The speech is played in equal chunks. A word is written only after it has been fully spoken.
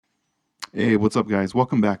Hey, what's up, guys?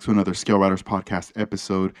 Welcome back to another Scale Riders podcast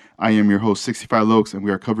episode. I am your host, 65 Lokes, and we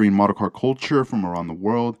are covering model car culture from around the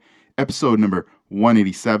world. Episode number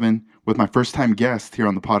 187 with my first time guest here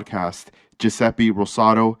on the podcast, Giuseppe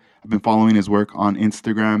Rosado. I've been following his work on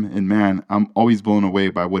Instagram, and man, I'm always blown away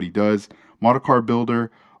by what he does. Model car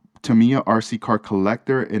builder, Tamiya RC car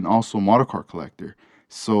collector, and also model car collector.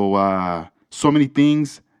 So many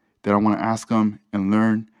things that I want to ask him and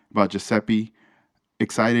learn about Giuseppe.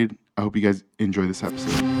 Excited. I hope you guys enjoy this episode.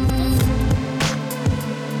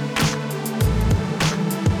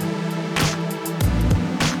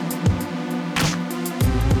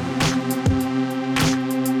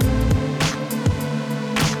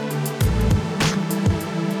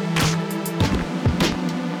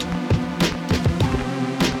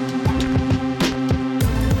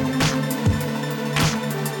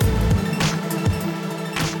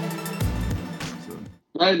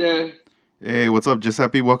 Hi there. Hey, what's up,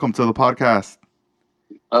 Giuseppe? Welcome to the podcast.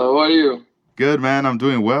 How are you? Good, man. I'm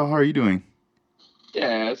doing well. How are you doing?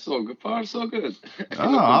 Yeah, so good. Far, so good. I Oh,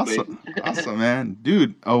 cannot complain. awesome. Awesome, man.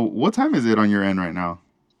 Dude, oh, what time is it on your end right now?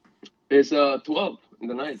 It's 12 in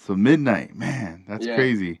the night. So midnight. Man, that's Yeah.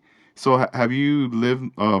 crazy. So have you lived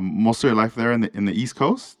most of your life there in the East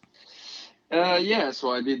Coast? Yeah, so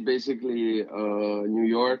I did basically New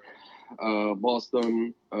York,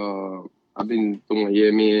 Boston, I've been to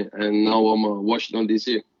Miami, and now I'm Washington,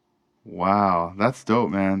 D.C. Wow, that's dope,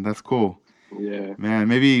 man. That's cool. Yeah. Man,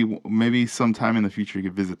 maybe sometime in the future you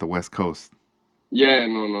could visit the West Coast. Yeah,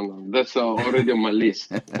 no. That's already on my list.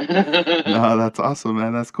 No, that's awesome,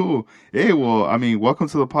 man. That's cool. Hey, well, I mean, welcome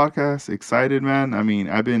to the podcast. Excited, man. I mean,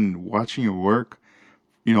 I've been watching your work,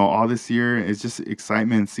 all this year. It's just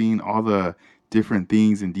excitement seeing all the different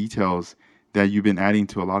things and details that you've been adding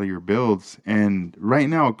to a lot of your builds. And right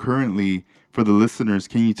now, currently, for the listeners,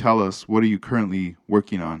 can you tell us what are you currently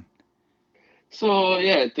working on? So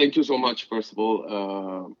yeah, thank you so much. First of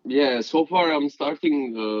all, yeah. So far, I'm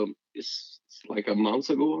starting. It's like a month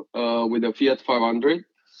ago with a Fiat 500.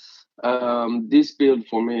 This build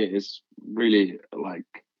for me is really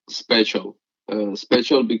like special.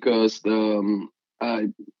 Special because I,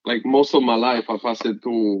 like most of my life, I passed it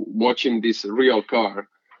to watching this real car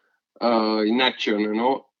in action.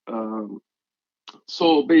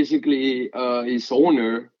 So basically, his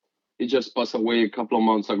owner, he just passed away a couple of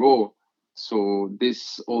months ago. So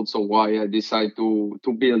this also why I decided to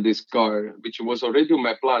build this car, which was already on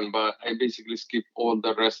my plan, but I basically skipped all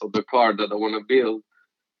the rest of the car that I want to build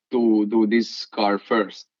to do this car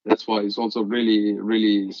first. That's why it's also really,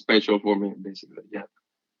 really special for me, basically. Yeah.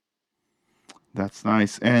 That's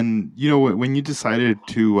nice. And when you decided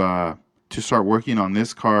to start working on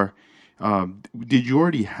this car, did you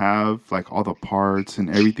already have like all the parts and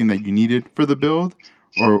everything that you needed for the build,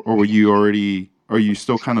 or were you already? Are you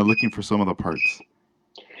still kind of looking for some of the parts?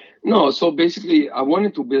 No, so basically, I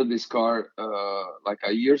wanted to build this car like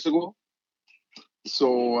a years ago.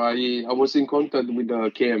 So I was in contact with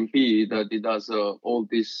the KMP that it does all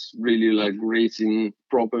this really like racing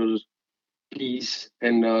proper piece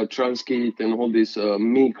and transkit and all these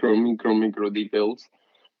micro details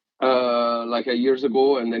like a years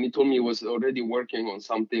ago, and then he told me he was already working on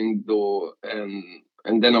something though,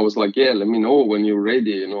 and then I was like, yeah, let me know when you're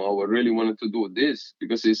ready. I really wanted to do this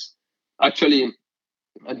because it's actually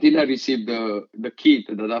until I received the kit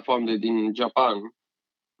that I found it in Japan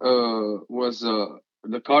was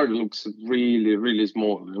the card looks really really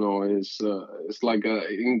small. It's like a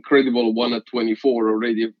incredible 1 at 24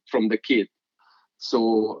 already from the kit.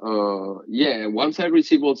 So yeah, once I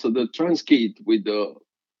received also the trans kit with the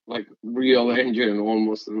like real engine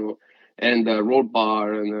almost, and the roll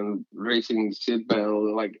bar and then racing seat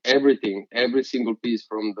belt, like everything, every single piece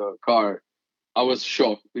from the car, I was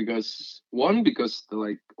shocked because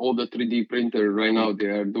like all the 3D printer right now they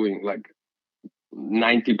are doing like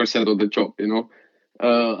 90% of the job.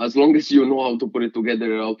 As long as you know how to put it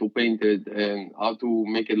together, how to paint it, and how to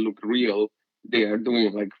make it look real, they are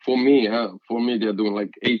doing like for me they're doing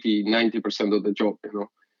like 80-90% of the job.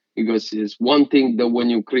 Because it's one thing that when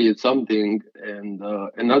you create something, and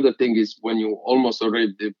another thing is when you almost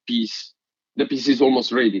already the piece is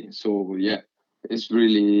almost ready. So yeah, it's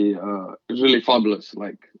really fabulous.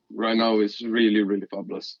 Like right now, it's really really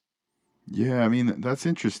fabulous. Yeah, I mean that's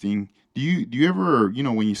interesting. Do you ever,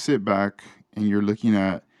 when you sit back and you're looking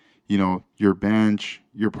at, your bench,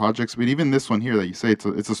 your projects, but even this one here that you say it's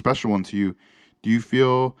a special one to you, do you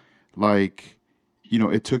feel like,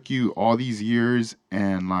 it took you all these years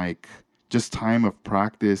and like just time of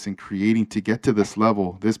practice and creating to get to this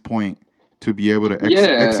level, this point, to be able to Yeah.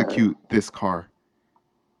 execute this car?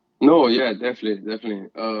 No, yeah, definitely.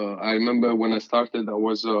 I remember when I started, I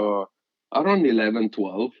was around 11,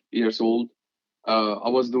 12 years old. I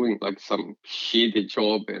was doing like some shitty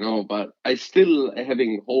job, but I still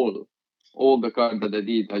having all the car that I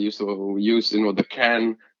did. I used to use, the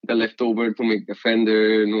can, the leftover to make the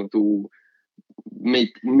fender, to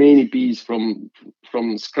make many pieces from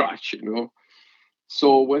scratch,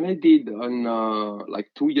 So when I did on like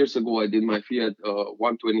 2 years ago, I did my Fiat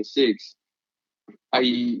 126.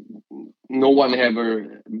 I No one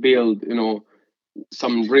ever built,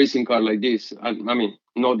 some racing car like this. I mean,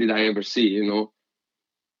 nor did I ever see,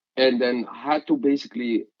 and then I had to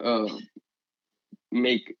basically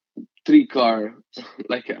make three car.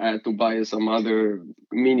 Like I had to buy some other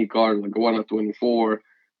mini car, like a 124.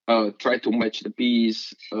 Try to match the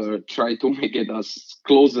piece. Try to make it as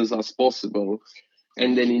close as possible.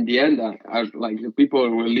 And then in the end, like the people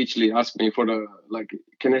were literally asking me for the like,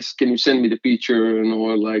 can you send me the picture?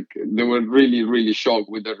 Like they were really really shocked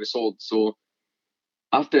with the result. So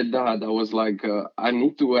after that, I was like, I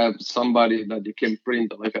need to have somebody that you can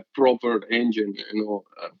print like a proper engine,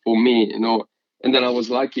 for me, And then I was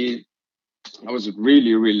lucky. I was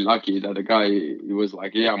really, really lucky that the guy, he was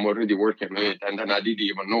like, yeah, I'm already working on it. And then I didn't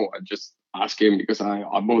even know. I just asked him because I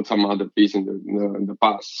bought some other piece in the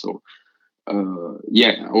past. So,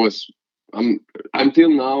 yeah, I was, until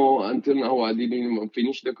now, I didn't even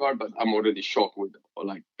finish the car, but I'm already shocked with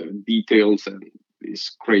like the details, and it's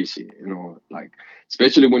crazy, like,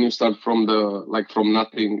 especially when you start from from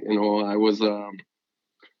nothing, I was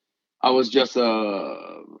just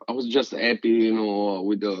happy,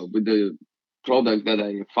 with the product that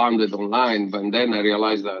I found it online. But then I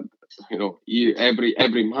realized that,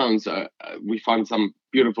 every month we find some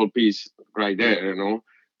beautiful piece right there.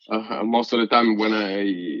 Most of the time when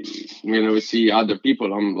I see other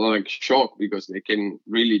people, I'm like shocked because they can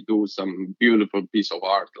really do some beautiful piece of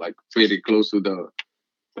art, like very close to the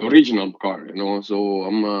original car. So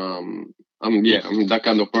I'm that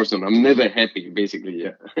kind of person. I'm never happy, basically.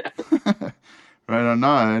 Yeah. Right on. No,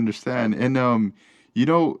 I understand. And you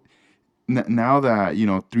know, now that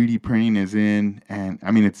 3D printing is in, and I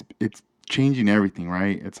mean it's changing everything,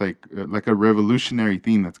 right? It's like a revolutionary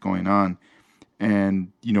thing that's going on,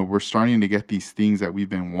 and we're starting to get these things that we've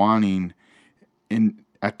been wanting. And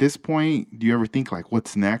at this point, do you ever think like,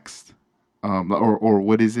 what's next? Or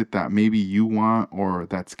what is it that maybe you want or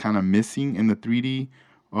that's kind of missing in the 3D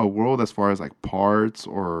world as far as like parts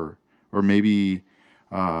or maybe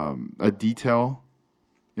a detail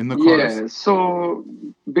in the cars? Yeah, so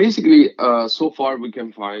basically, so far we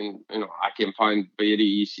can find, I can find very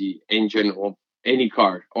easy engine of any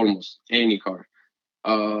car, almost any car.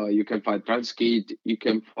 You can find transkit, you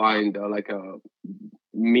can find like a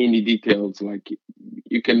mini details, like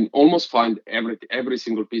you can almost find every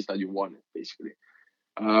single piece that you want, basically.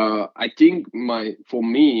 I think for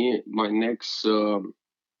me, my next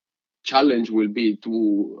challenge will be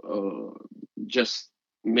to just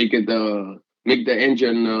make it make the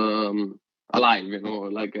engine alive,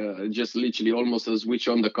 like just literally almost a switch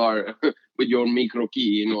on the car with your micro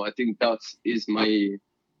key. I think that is my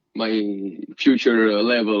future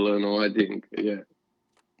level. I think, yeah.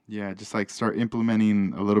 Yeah, just like start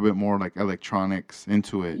implementing a little bit more like electronics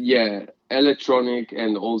into it. Yeah, electronic,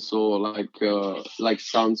 and also like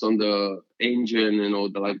sounds on the engine,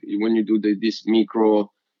 like when you do this microphone,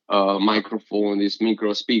 this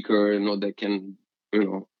micro speaker, you know they can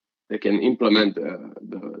implement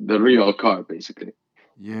the real car, basically.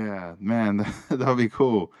 Yeah, man, that'd be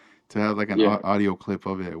cool to have like an Yeah, audio clip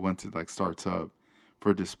of it once it like starts up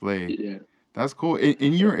for display. yeah. That's cool.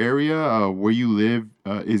 In your area, where you live,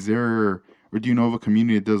 is there, or do you know of a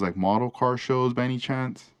community that does like model car shows by any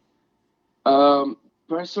chance? Um,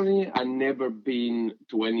 Personally, I never been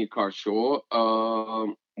to any car show.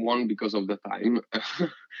 One, because of the time,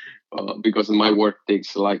 because my work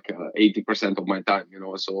takes like 80% of my time.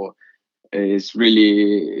 So it's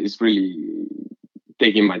really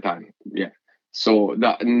taking my time. Yeah. So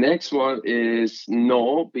the next one is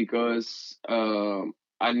no, because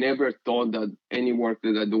I never thought that any work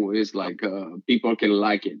that I do is like people can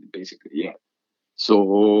like it, basically. Yeah.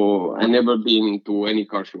 So I never been to any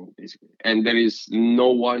car show, basically, and there is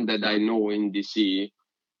no one that I know in DC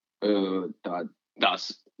that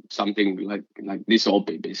does something like this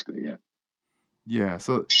hobby, basically. Yeah. Yeah,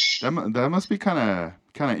 so that must be kind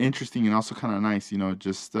of interesting and also kind of nice,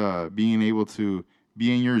 just being able to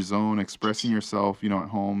be in your zone, expressing yourself, at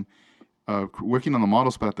home, working on the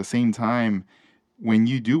models, but at the same time, when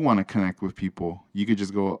you do want to connect with people, you could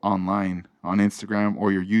just go online on Instagram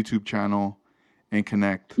or your YouTube channel and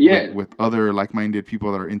connect with Yeah. other like-minded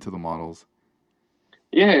people that are into the models.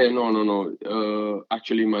 Yeah, no, no, no.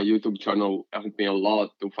 Actually, my YouTube channel helped me a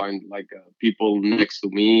lot to find like people next to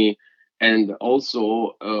me, And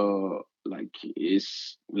also like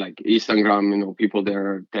is like Instagram, people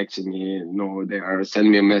there texting me, they are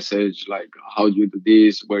sending me a message like, how do you do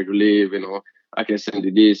this, where you live, I can send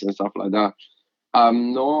you this and stuff like that.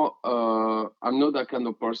 I'm not that kind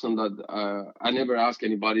of person that I never ask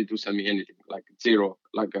anybody to send me anything, like zero.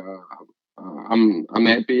 Like I'm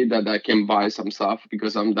happy that I can buy some stuff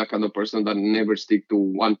because I'm that kind of person that never stick to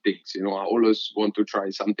one thing. I always want to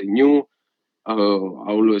try something new. I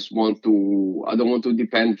don't want to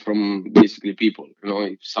depend from basically people.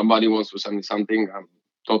 If somebody wants to send me something, I'm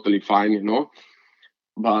totally fine.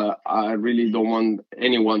 But I really don't want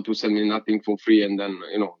anyone to send me nothing for free, and then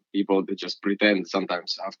people they just pretend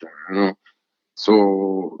sometimes after.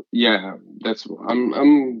 So yeah,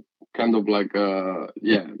 I'm kind of like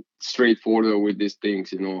straightforward with these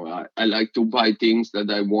things. I like to buy things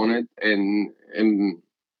that I wanted, and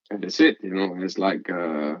that's it. It's like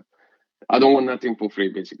I don't want nothing for free,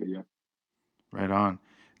 basically. Yeah. Right on.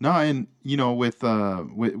 No, and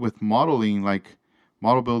with modeling, like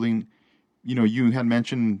model building, you had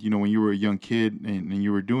mentioned, when you were a young kid and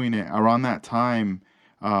you were doing it around that time.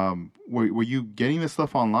 Were you getting this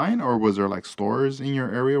stuff online, or was there like stores in your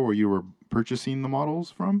area where you were purchasing the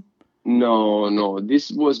models from? No, no. This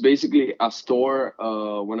was basically a store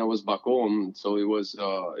when I was back home. So it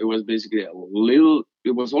was basically a little.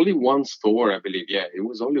 It was only one store, I believe. Yeah, it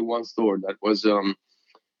was only one store that was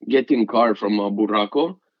getting car from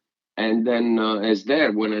Burraco. And then as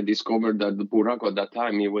there, when I discovered that the Burraco at that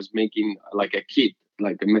time, he was making like a kit,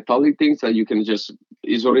 like a metallic things that you can just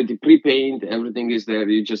is already pre-paint. Everything is there.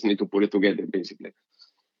 You just need to put it together, basically.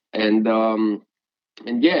 And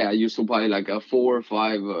yeah, I used to buy like a 4 or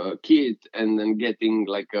 5 kit and then getting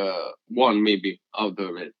like one maybe out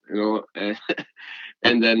of it,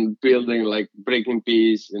 and then building like breaking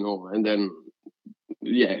piece, and then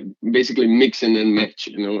yeah, basically mixing and match.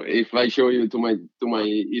 If I show you to my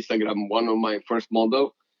Instagram one of my first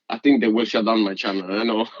model, I think they will shut down my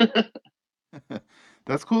channel.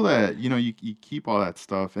 That's cool that you keep all that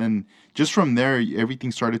stuff, and just from there,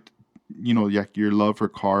 everything started. Like your love for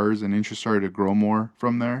cars and interest started to grow more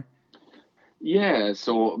from there. Yeah,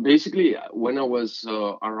 so basically, when I was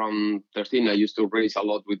around 13, I used to race a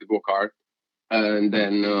lot with the go-kart. And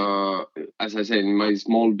then, as I said, in my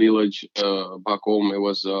small village back home, it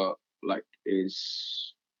was like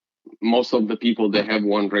is most of the people they have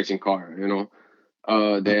one racing car,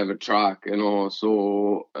 they have a track,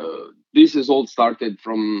 So this is all started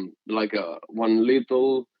from like one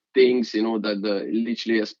little things, that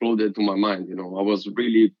literally exploded to my mind. I was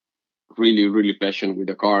really, really, really passionate with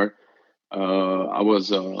the car. I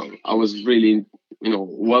was really,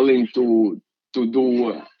 willing to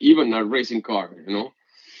do even a racing car.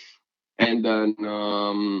 And then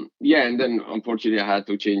yeah, and then unfortunately I had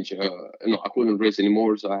to change. I couldn't race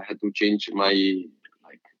anymore, so I had to change my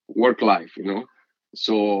like work life.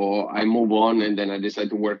 So I move on, and then I decided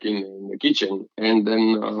to work in the kitchen, and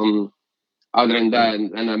then other than that,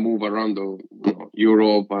 and I move around the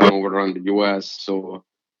Europe, I move around the US. Uh,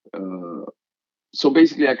 so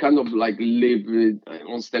basically, I kind of like live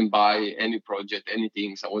on standby, any project,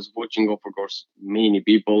 anything. So I was watching, of course, many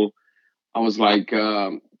people. I was like,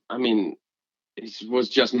 I mean, it was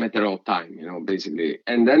just a matter of time, basically.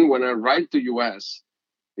 And then when I arrived to US,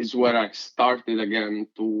 is where I started again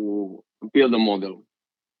to build a model.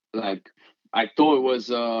 Like I thought it was,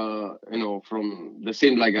 from the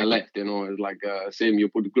same like I left, it's like same. You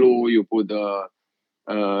put glue, you put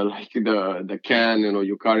like the can,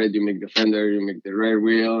 you cut it, you make the fender, you make the rear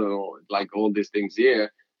wheel, like all these things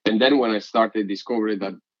here. And then when I started discovering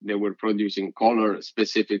that they were producing color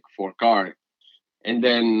specific for car, and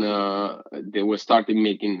then they were starting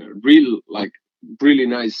making real like really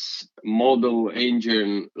nice model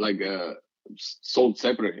engine like sold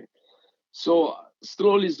separately. So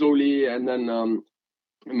slowly, and then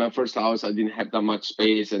in my first house, I didn't have that much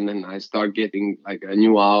space, and then I start getting like a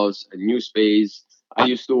new house, a new space. I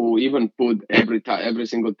used to even put every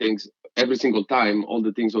single time, all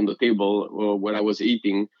the things on the table where I was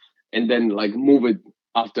eating, and then like move it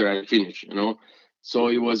after I finish. So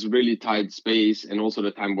it was really tight space, and also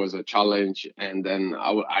the time was a challenge. And then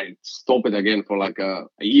I stopped it again for like a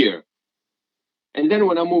year. And then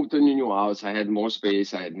when I moved to a new house, I had more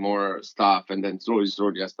space, I had more stuff, and then slowly,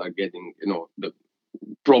 I started getting, the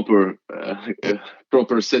proper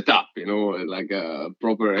proper setup, like a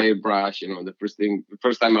proper airbrush. The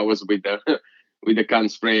first time I was with the with the can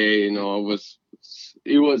spray,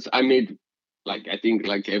 I made like I think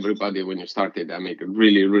like everybody when you started, I make a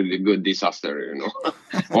really really good disaster,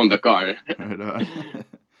 on the car. Right on.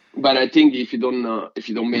 But I think if you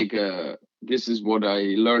don't make this is what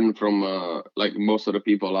I learned from like most of the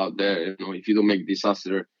people out there. You know, if you don't make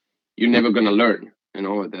disaster, you're never gonna learn. You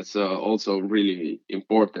know, that's also really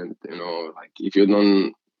important. You know, like if you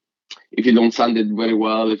don't sand it very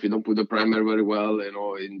well, if you don't put the primer very well, you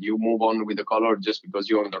know, and you move on with the color just because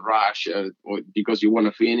you're on the rush or because you want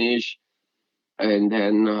to finish, and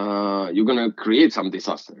then you're gonna create some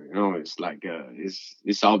disaster. You know, it's like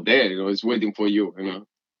it's out there. You know, it's waiting for you. You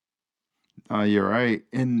know. You're right.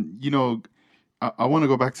 And, I want to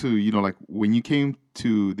go back to, like when you came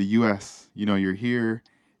to the US, you're here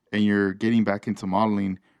and you're getting back into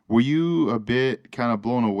modeling. Were you a bit kind of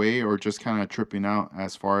blown away or just kind of tripping out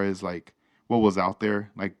as far as like what was out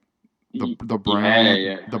there? Like Yeah,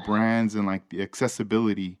 yeah. the brands and like the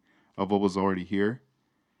accessibility of what was already here?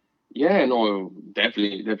 Yeah, no,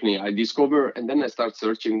 definitely, definitely. I discovered, and then I started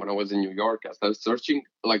searching when I was in New York. I started searching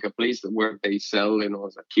like a place where they sell, you know,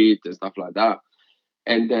 as a kit and stuff like that.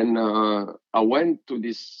 And then I went to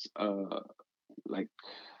this like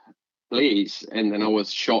place, and then I was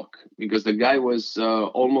shocked because the guy was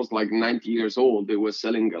almost like 90 years old. They were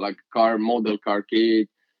selling like car kit,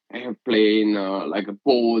 airplane, like a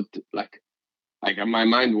boat, like my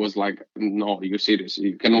mind was like, no, you're serious.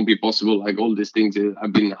 It cannot be possible. Like all these things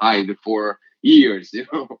have been hid for years, you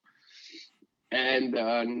know. And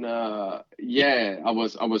yeah, I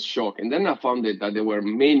was shocked. And then I found it that there were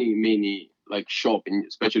many like shop in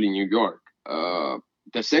especially in New York.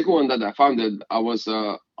 The second one that I found it, I was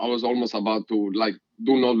almost about to like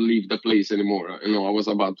do not leave the place anymore. You know, I was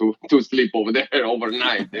about to sleep over there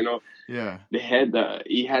overnight. You know, Yeah.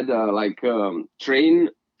 he had like train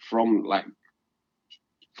from like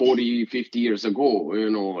 40, 50 years ago, you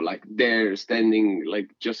know, like there standing like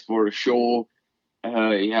just for a show.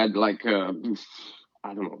 He had like, I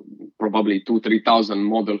don't know, probably 3,000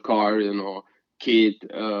 model car, you know, kit.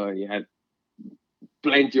 He had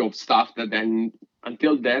plenty of stuff that then,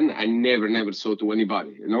 until then, I never saw to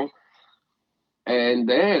anybody, you know. And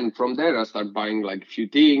then from there, I started buying like a few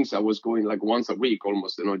things. I was going like once a week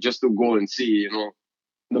almost, you know, just to go and see, you know,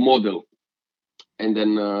 the model. And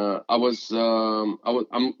then I'm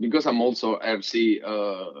because I'm also RC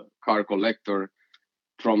car collector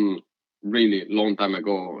from really long time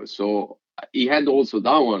ago. So he had also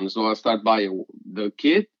that one. So I start buying the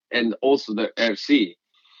kit and also the RC.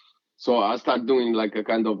 So I start doing like a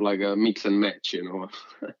kind of like a mix and match, you know.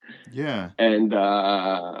 Yeah. And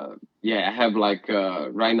yeah, I have like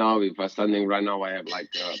right now, if I'm standing right now, I have like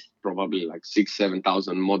probably like 6, 7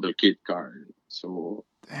 thousand model kit car. So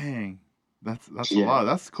Dang. That's a yeah. lot.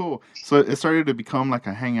 That's cool. So it started to become like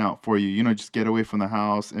a hangout for you, just get away from the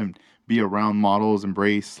house and be around models,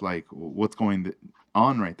 embrace like what's going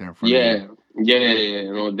on right there in front of you. Yeah.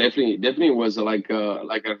 You know, definitely was like a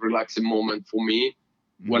relaxing moment for me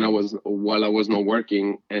when I Hmm. was while I was not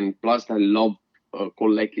working, and plus I love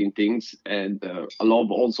collecting things, and I love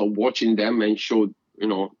also watching them and show, you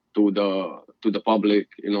know, to the public,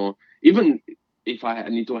 you know, even if I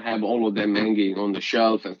need to have all of them hanging on the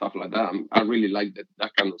shelf and stuff like that. I really like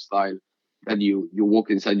that kind of style. That you walk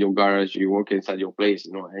inside your garage, you walk inside your place,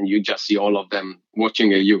 you know, and you just see all of them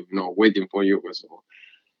watching at you, you know, waiting for you. So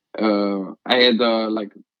I had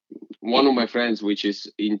like one of my friends, which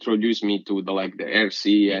is introduced me to the like the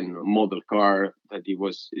RC and model car that he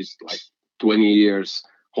was is like 20 years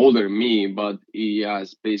older than me, but he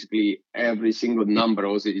has basically every single number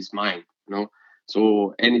also is mine, you know.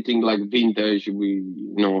 So anything like vintage, we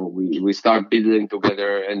start building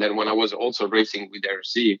together. And then when I was also racing with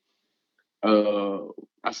RC, uh,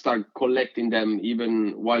 I started collecting them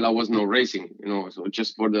even while I was not racing, you know. So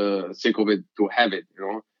just for the sake of it, to have it, you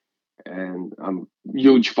know. And I'm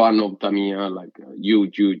huge fan of Tamiya, like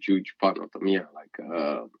huge fan of Tamiya,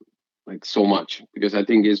 like so much, because I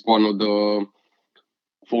think it's one of the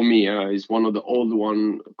for me it's one of the old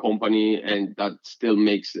one company, and that still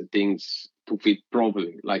makes the things to fit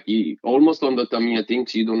properly. Like almost on the Tamiya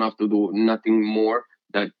things, you don't have to do nothing more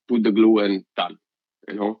than put the glue and done.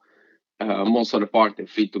 You know, most of the part they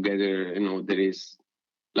fit together. You know, there is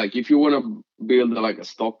like if you want to build like a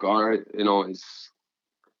stock car, you know,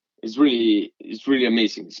 it's really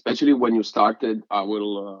amazing, especially when you started. I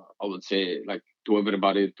would say like to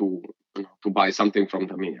everybody to to buy something from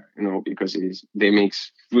Tamiya, you know, because they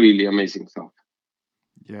makes really amazing stuff.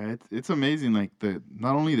 Yeah, it's amazing. Like the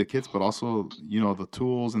not only the kits, but also the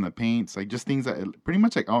tools and the paints, like just things that pretty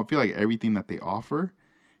much like I feel like everything that they offer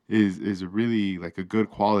is really like a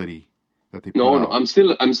good quality that they put No, out. I'm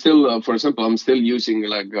still for example, I'm still using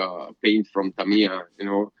like paint from Tamiya, you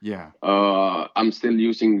know. Yeah. I'm still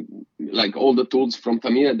using like all the tools from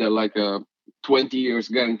Tamiya. They're like a 20 years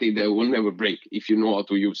guarantee, they will never break if you know how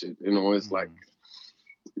to use it, you know. It's like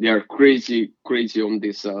Mhm. they are crazy on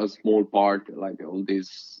this small part, like all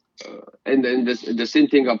this. And then the same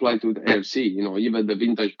thing apply to the RC. Even the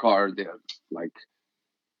vintage car, they're like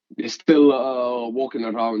they're still walking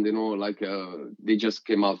around. Like they just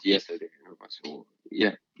came out yesterday. So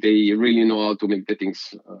yeah, they really know how to make the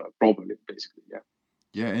things properly, basically. Yeah.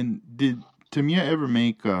 Yeah, and did Tamiya ever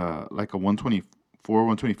make like a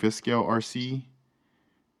 124, 125th scale RC?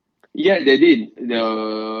 Yeah, they did.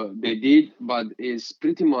 They did, but it's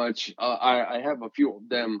pretty much. I have a few of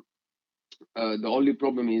them. The only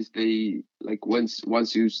problem is they like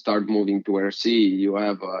once you start moving to RC, you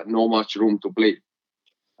have no much room to play.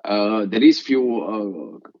 There is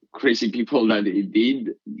few crazy people that it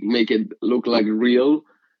did make it look like real,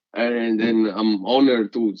 and then I'm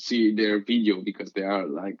honored to see their video because they are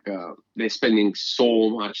like they're spending so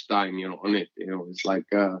much time, on it. It's like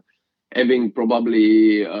having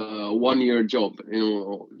probably 1 year job,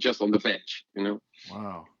 just on the bench.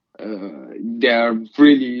 Wow. They are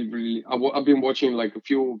really, really. I've been watching like a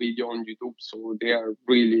few video on YouTube, so they are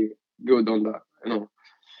really good on that.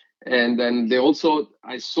 And then they also,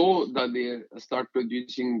 I saw that they start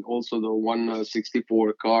producing also the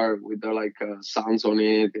 164 car with the like sounds on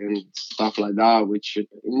it and stuff like that. Which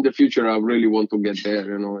in the future I really want to get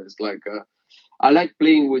there. It's like I like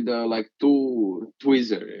playing with like two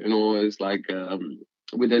tweezer. It's like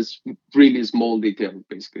with this really small detail,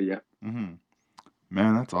 basically. Yeah. Hmm.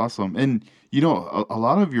 Man, that's awesome. And a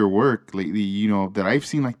lot of your work lately, that I've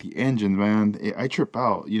seen, like the engines, man, I trip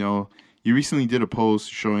out. You recently did a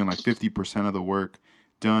post showing like 50% of the work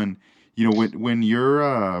done. When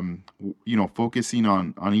you're focusing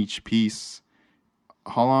on each piece,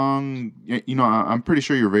 how long? I'm pretty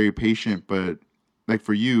sure you're very patient, but like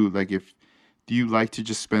for you, like if do you like to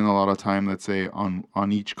just spend a lot of time, let's say,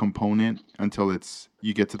 on each component until it's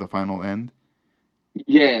you get to the final end?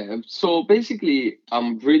 Yeah, so basically,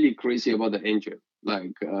 I'm really crazy about the engine.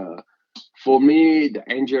 Like, for me, the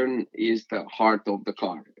engine is the heart of the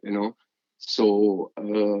car, So,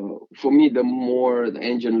 for me, the more the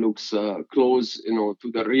engine looks close,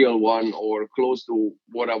 to the real one or close to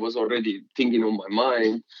what I was already thinking on my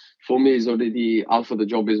mind, for me, is already half of the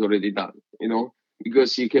job is already done,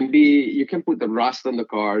 Because you can put the rust on the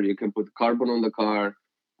car, you can put carbon on the car,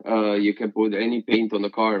 you can put any paint on the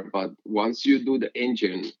car, but once you do the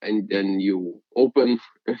engine and then you open,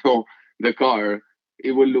 the car,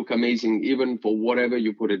 it will look amazing even for whatever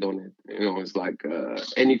you put it on it. It's like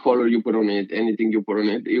any color you put on it, anything you put on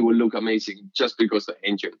it, it will look amazing just because the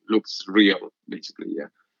engine looks real, basically. Yeah.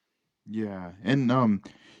 Yeah, and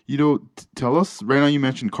tell us right now. You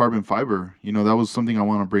mentioned carbon fiber. That was something I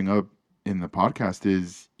want to bring up in the podcast.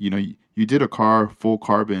 Is you did a car full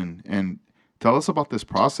carbon, and tell us about this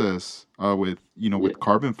process with Yeah. with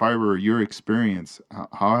carbon fiber. Your experience.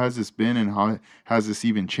 How has this been, and how has this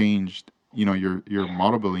even changed? Your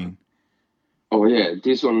model building. Oh yeah,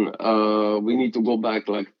 this one. We need to go back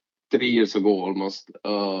like 3 years ago almost.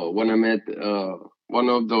 When I met one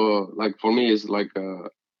of the like for me is like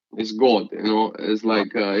it's God. It's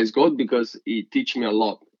like it's God because he teach me a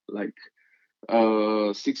lot. Like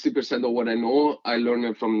 60% of what I know, I learned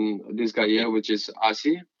it from this guy here, which is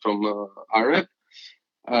Asi from Arab.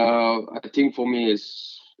 I think for me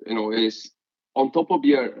is on top of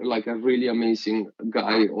being like a really amazing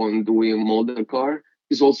guy on doing model car,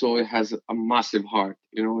 is also has a massive heart.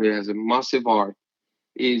 He has a massive heart.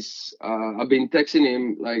 Is I've been texting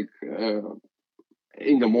him like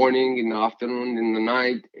in the morning, in the afternoon, in the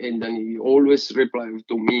night, and then he always replies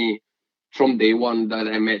to me from day one that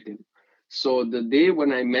I met him. So the day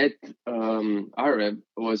when I met Arab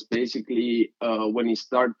was basically when he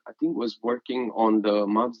started, I think, was working on the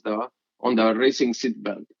Mazda on the racing seat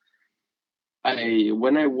belt. I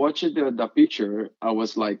when I watched the picture, I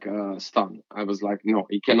was like stunned. I was like, no,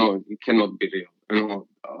 it cannot be real.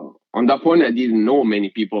 On that point, I didn't know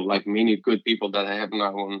many people, like many good people that I have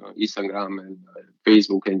now on Instagram and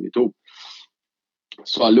Facebook and YouTube.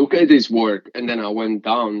 So I look at his work, and then I went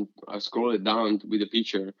down. I scrolled down with the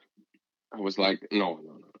picture. I was like, no,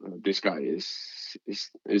 no, no, no, this guy is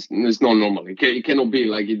not normal. It cannot be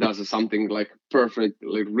like he does something like perfect,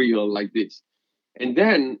 like real, like this. And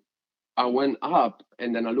then I went up,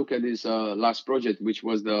 and then I look at this last project, which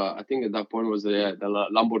was I think at that point was the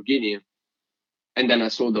Lamborghini, and then I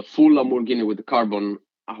saw the full Lamborghini with the carbon.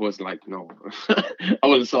 I was like, no, I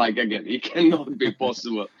was like, again, it cannot be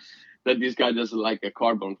possible that this guy doesn't like a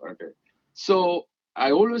carbon fiber. So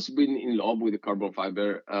I always been in love with the carbon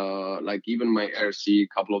fiber. Like even my RC, a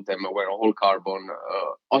couple of them were all carbon.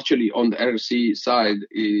 Actually, on the RC side,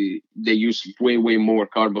 they use way more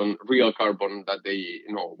carbon, real carbon that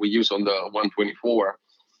we use on the 124.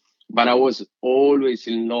 but I was always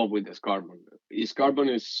in love with this carbon. His carbon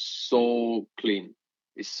is so clean.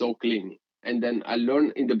 It's so clean. And then I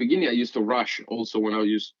learned in the beginning, I used to rush also when I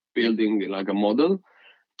was building like a model.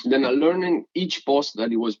 Then I learned in each post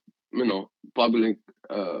that it was, public,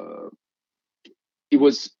 uh, it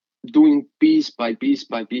was doing piece by piece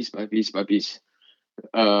by piece by piece by piece.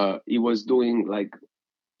 It was doing like,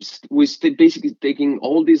 basically taking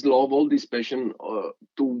all this love, all this passion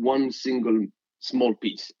to one single small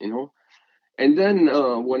piece, And then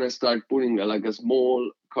when I start putting like a small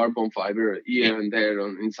carbon fiber here and there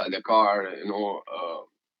inside the car,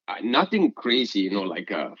 nothing crazy, like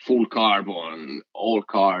a full carbon, all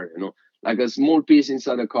car, like a small piece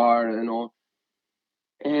inside the car,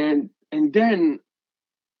 and then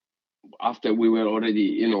after we were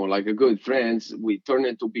already, like a good friends, we turned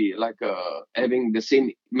it to be like having the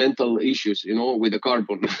same mental issues, with the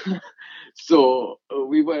carbon. So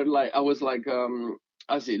we were like, I was like,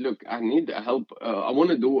 I said, look, I need help. I want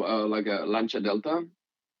to do like a Lancia Delta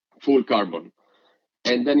full carbon.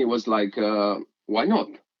 And then it was like, why not?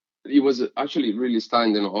 It was actually really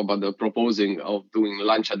stunned, about the proposing of doing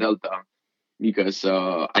Lancia Delta because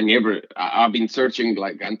I've been searching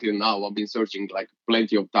like until now, I've been searching like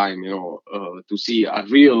plenty of time, to see a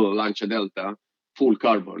real Lancia Delta full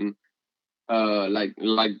carbon, like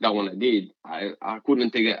that one I did. I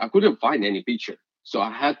couldn't take it. I couldn't find any picture, so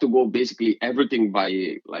I had to go basically everything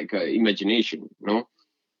by like imagination,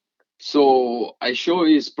 So I show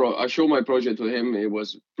my project to him. It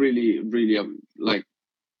was really, really like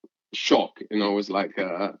shock. It was like,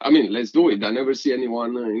 I mean, let's do it. I never see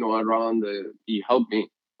anyone, around. He helped me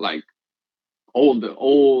like all the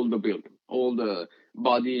building, all the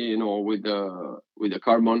body, with the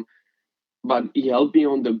carbon. But he helped me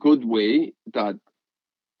on the good way that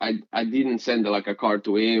I didn't send like a card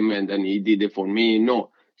to him and then he did it for me. No,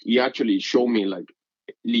 he actually showed me like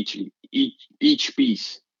literally each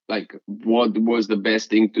piece, like what was the best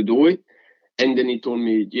thing to do it. And then he told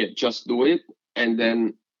me, yeah, just do it and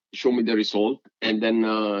then show me the result. And then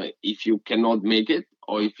if you cannot make it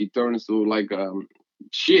or if it turns to like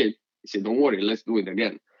shit, he said, don't worry, let's do it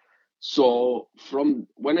again. So from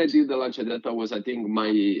when I did the Lancia Delta was, I think,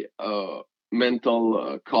 my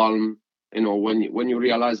mental calm. When you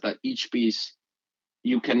realize that each piece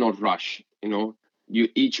you cannot rush.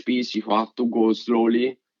 Each piece you have to go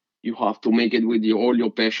slowly. You have to make it with all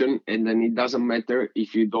your passion, and then it doesn't matter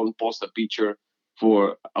if you don't post a picture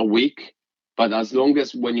for a week. But as long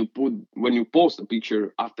as when you post a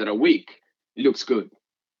picture after a week, it looks good.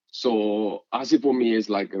 So Asi for me is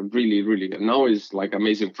like a really, really, now it's like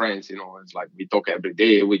amazing friends, it's like we talk every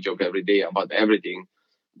day, we joke every day about everything.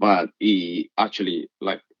 But he actually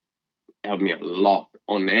like helped me a lot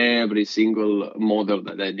on every single model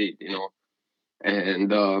that I did,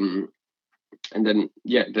 And and then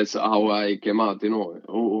yeah, that's how I came out,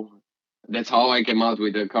 that's how I came out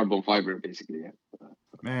with the carbon fiber basically. Yeah.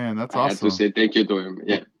 Man, that's I had to awesome. say thank you to him.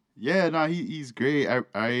 Yeah. Yeah, no, he's great.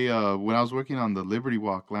 I when I was working on the Liberty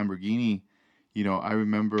Walk Lamborghini, I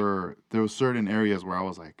remember there was certain areas where I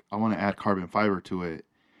was like, I want to add carbon fiber to it.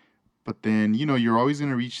 But then, you're always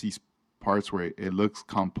gonna reach these parts where it looks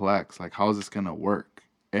complex. Like, how is this gonna work?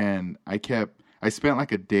 And I spent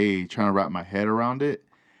like a day trying to wrap my head around it,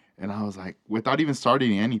 and I was like, without even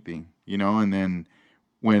starting anything, And then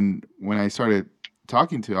when I started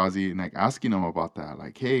talking to Ozzy and like asking him about that,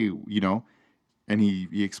 like, hey, and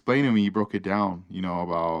he explained to me, he broke it down,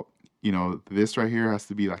 about this right here has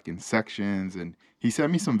to be like in sections, and he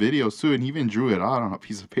sent me some videos too, and he even drew it out on a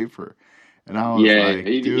piece of paper, and I was Yeah, like,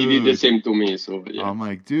 he did the dude, same to me. So yeah. I'm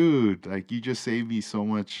like, dude, like you just saved me so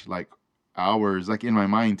much like hours, like in my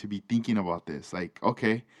mind to be thinking about this. Like,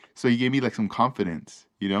 okay, so you gave me like some confidence,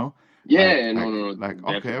 like Yeah, no, like no, no, like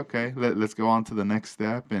okay, definitely. okay, let's go on to the next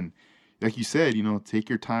step, and like you said, take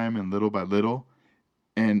your time and little by little,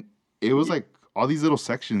 and it was like all these little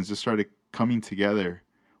sections just started coming together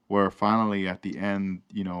where finally at the end,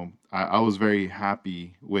 I was very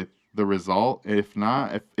happy with the result. If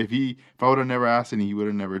not, if I would have never asked and he would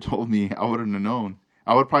have never told me, I wouldn't have known.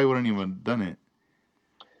 I would probably wouldn't even done it.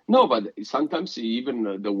 No, but sometimes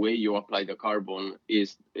even the way you apply the carbon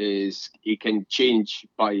is it can change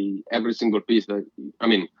by every single piece. That I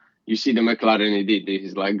mean, you see the McLaren he did.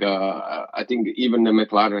 It's like I think even the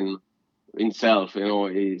McLaren himself,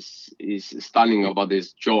 is stunning about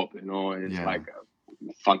this job. It's Yeah. like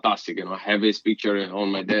fantastic. I have his picture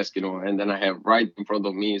on my desk. And then I have right in front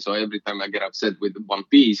of me. So every time I get upset with one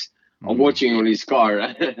piece, I'm Mm. watching on his car,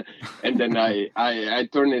 and then I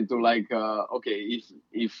turn it to like, okay,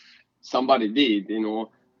 if somebody did,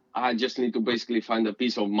 I just need to basically find a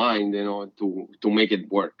peace of mind, to make it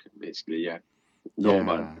work. Basically, yeah. No,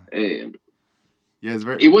 but Yeah. Yeah, it's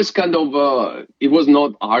very it was kind of it was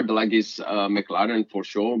not hard like his McLaren for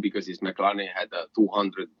sure, because his McLaren had a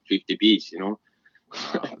 250 piece, wow.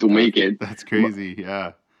 to make it. That's crazy.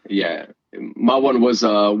 Yeah. Yeah, my one was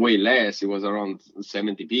way less. It was around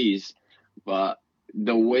 70 Ps, but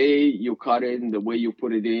the way you cut it, and the way you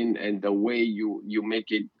put it in, and the way you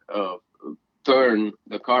make it turn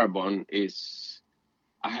the carbon is,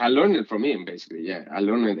 I learned it from him basically. Yeah, I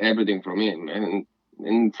learned everything from him,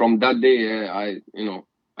 and from that day, I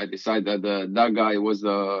decided that that guy was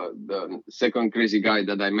the second crazy guy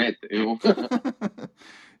that I met.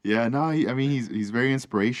 Yeah, no, I mean he's very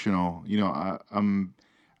inspirational.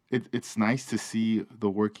 It's nice to see the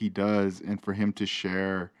work he does and for him to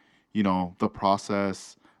share, the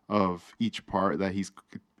process of each part that he's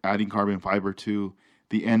adding carbon fiber to,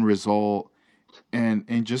 the end result,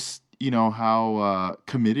 and just how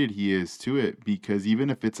committed he is to it, because even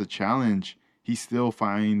if it's a challenge, he still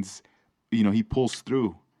finds, he pulls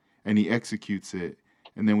through and he executes it,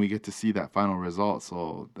 and then we get to see that final result.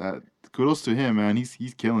 So that kudos to him, man.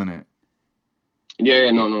 He's killing it. Yeah,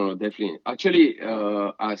 yeah, no, no, no, definitely. Actually,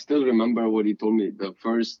 I still remember what he told me the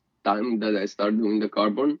first time that I started doing the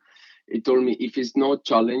carbon. He told me, if it's not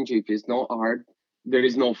challenge, if it's not hard, there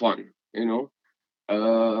is no fun,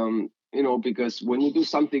 because when you do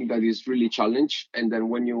something that is really challenge, and then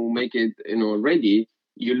when you make it, ready,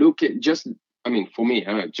 you look at just, I mean, for me,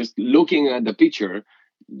 just looking at the picture,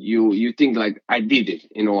 you think like, I did it,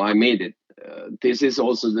 I made it. This is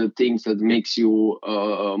also the things that makes you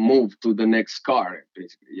move to the next car,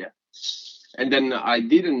 basically. Yeah. And then I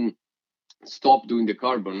didn't stop doing the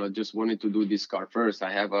carbon. I just wanted to do this car first.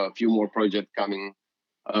 I have a few more projects coming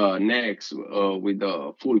next with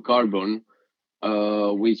the full carbon,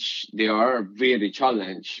 which they are very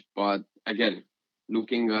challenged. But again,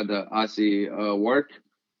 looking at the ASI work,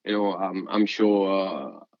 I'm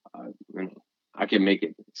sure I can make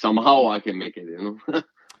it. Somehow I can make it.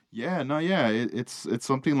 Yeah, no, yeah, it's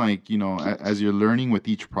something like, as you're learning with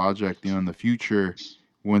each project, in the future,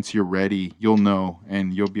 once you're ready, you'll know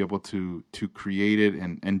and you'll be able to create it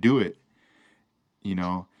and do it, you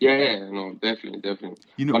know. Yeah, yeah, no, definitely, definitely.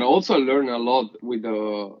 You But know, I also learn a lot with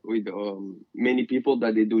many people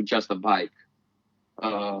that they do just a bike.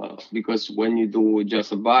 Because when you do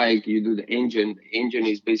just a bike, you do the engine. The engine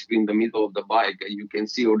is basically in the middle of the bike. You can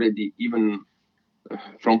see already, even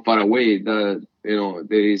from far away, that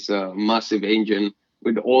there is a massive engine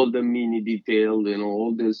with all the mini detail,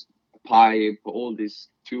 all this pipe, all this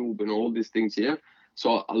tube, and all these things here.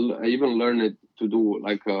 So I even learned it to do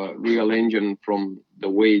like a real engine from the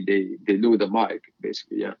way they do the bike,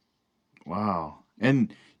 basically. Yeah. wow.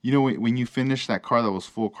 And when you finished that car that was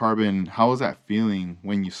full carbon, how was that feeling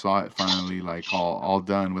when you saw it finally, like all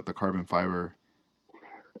done with the carbon fiber?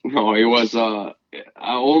 No, it was I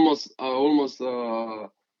almost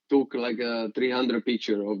took like a 300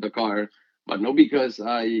 picture of the car, but not because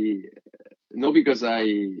I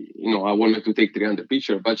wanted to take 300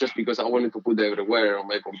 picture, but just because I wanted to put everywhere, on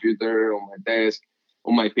my computer, on my desk,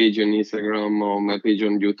 on my page on Instagram, on my page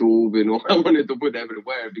on YouTube. I wanted to put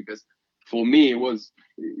everywhere because for me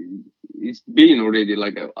it's been already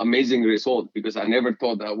like an amazing result, because I never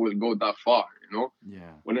thought I would go that far.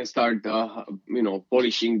 Yeah. When I start,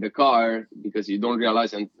 polishing the car, because you don't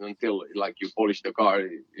realize until like you polish the car,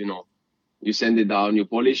 you send it down, you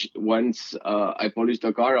polish. Once I polished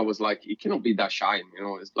the car, I was like, it cannot be that shine,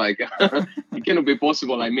 it's like, it cannot be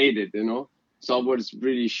possible I made it. So I was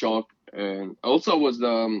really shocked. And also I was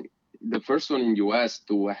the first one in US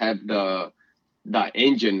to have the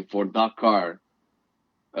engine for that car,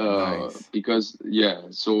 Nice. because yeah,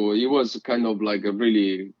 so it was kind of like a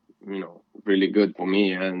really, really good for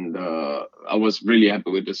me. And I was really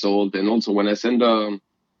happy with the result. And also when I sent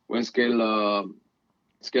when Scale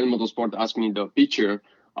Motorsport asked me the picture,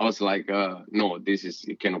 I was like, no,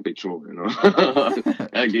 it cannot be true.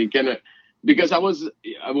 Like it cannot, because I was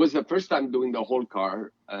the first time doing the whole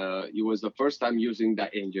car. It was the first time using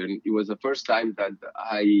that engine. It was the first time that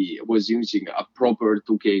I was using a proper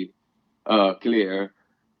 2K clear.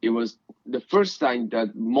 It was the first time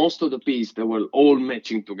that most of the pieces they were all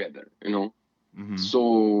matching together. Hmm.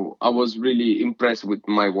 So I was really impressed with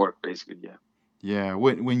my work, basically. Yeah. Yeah,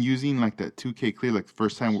 when using like that 2K clear, like the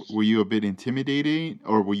first time, were you a bit intimidated,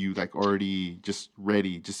 or were you like already just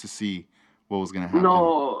ready just to see what was gonna happen?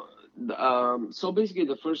 No, so basically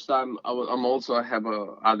the first time I'm also, I have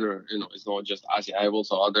other, it's not just Asia. I have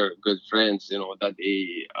also other good friends, that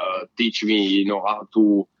they teach me,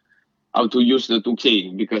 how to use the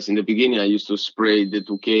 2K, because in the beginning I used to spray the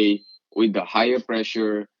 2K with the higher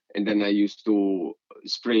pressure, and then I used to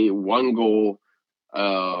spray one go.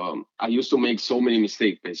 I used to make so many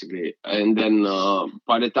mistakes basically, and then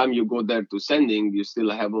by the time you go there to sending, you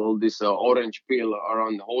still have all this orange peel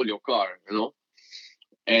around the whole your car,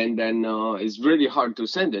 and then it's really hard to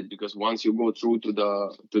send it because once you go through to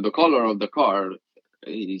the color of the car,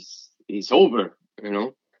 it's over,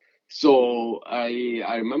 So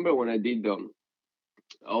I remember when I did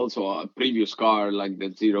also a previous car like the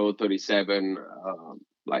 037,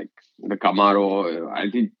 like the Camaro. I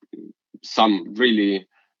did some really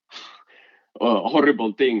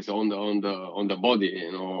horrible things on the body.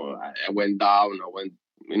 I went down. I went.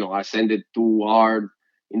 I sent it too hard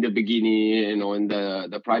in the beginning. And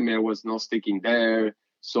the primer was not sticking there.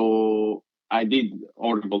 So I did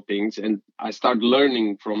horrible things, and I started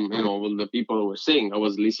learning from what the people were saying. I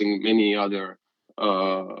was listening many other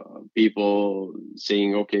people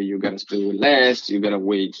saying, okay, you gotta spray with less. You gotta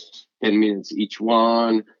wait 10 minutes each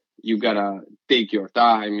one. You gotta take your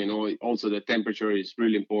time. Also the temperature is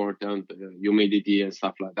really important, humidity and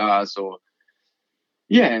stuff like that. So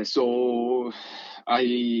yeah, so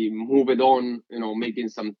I moved on, making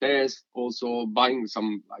some tests, also buying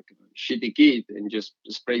some like shitty kit and just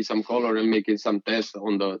spray some color and making some tests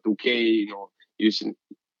on the 2K, using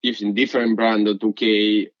different brand of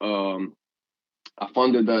 2K. I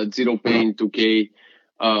found the zero paint 2K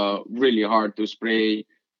really hard to spray,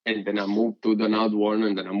 and then I moved to the another one,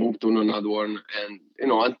 and then I moved to another one, and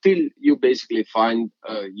until you basically find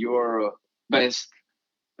your best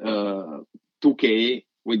 2K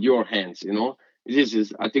with your hands.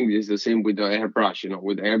 I think this is the same with the airbrush.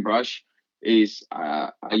 With the airbrush is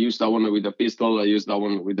I use that one with the pistol. I use that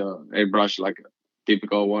one with the airbrush, like a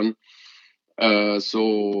typical one.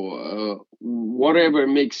 So whatever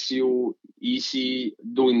makes you easy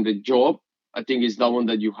doing the job, I think is the one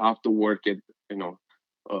that you have to work it,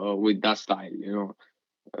 with that style,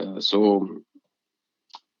 so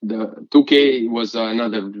the 2K was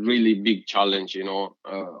another really big challenge,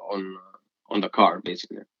 on the car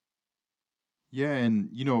basically. Yeah, and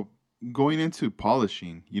going into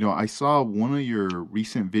polishing, I saw one of your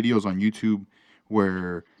recent videos on YouTube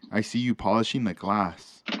where I see you polishing the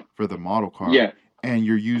glass for the model car, Yeah, and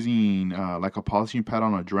you're using like a polishing pad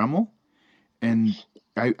on a Dremel. And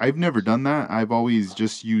I've never done that. I've always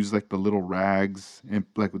just used like the little rags and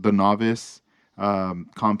like the novice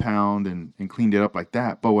compound and cleaned it up like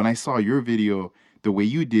that. But when I saw your video, the way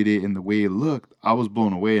you did it and the way it looked, I was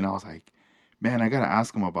blown away, and I was like, man, I gotta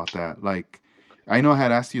ask him about that. Like, I know I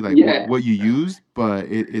had asked you like yeah, what you used, but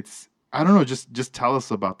it's I don't know. Just tell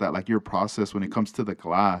us about that, like your process when it comes to the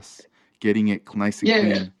glass, getting it nice and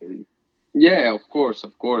yeah. clean. Yeah, of course,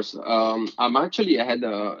 of course. I had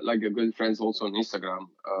like a good friends also on Instagram,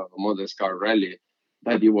 Modest Car Rally,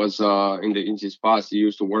 that he was in his past. He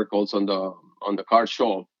used to work also on the car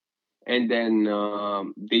shop, and then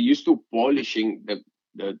they used to polishing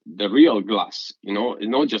the real glass,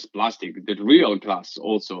 not just plastic, the real glass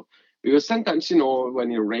also. Because sometimes,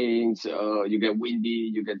 when it rains, you get windy,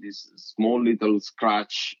 you get this small little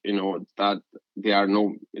scratch, that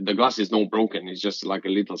the glass is not broken, it's just like a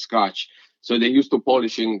little scratch. So they used to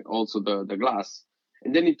polishing also the glass.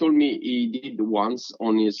 And then he told me he did once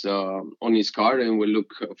on his car and will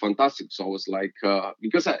look fantastic. So I was like,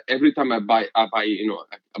 because every time I buy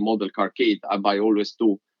a model car kit, I buy always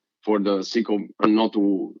two for the sake of not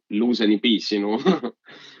to lose any piece.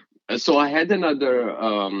 So I had another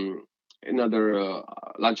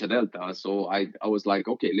Lancia Delta. So I was like,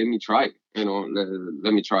 okay, let me try.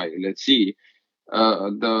 Let me try. Let's see.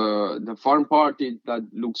 The fun part is that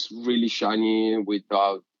looks really shiny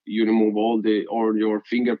without you remove all your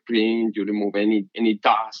fingerprint, you remove any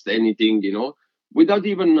dust, anything, without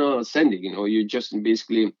even sending. You just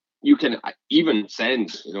basically you can even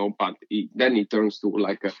send, but then it turns to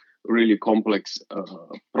like a really complex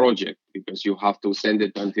project because you have to send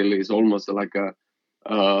it until it's almost like a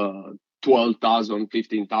 12,000,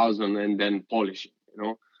 15,000, and then polish it.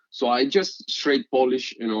 So I just straight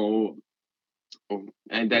polish, and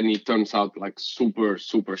then it turns out like super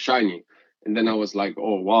super shiny, and then I was like,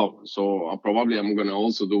 oh wow, so probably I'm gonna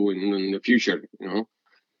also do in the future.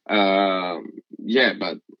 Yeah,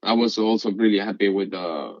 but I was also really happy with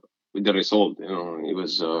the result. It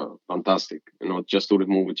was fantastic. Just to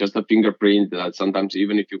remove just a fingerprint that sometimes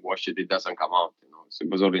even if you wash it, it doesn't come out. So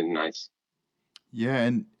it was already nice. Yeah,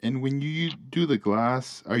 and when you do the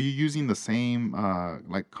glass, are you using the same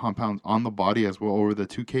like compounds on the body as well over the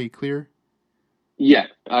 2K clear? Yeah,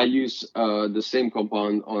 I use the same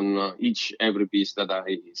compound on every piece that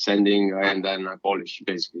I sending, and then I polish.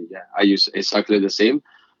 Basically, yeah, I use exactly the same.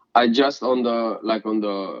 I just on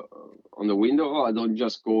the window, I don't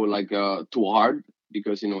just go like too hard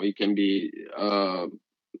because it can be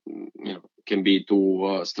can be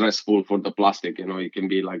too stressful for the plastic. It can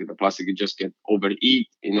be like the plastic just get overheat.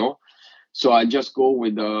 So I just go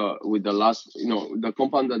with the last. The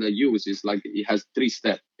compound that I use is like it has three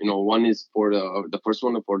steps. One is for the first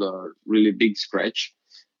one for the really big scratch,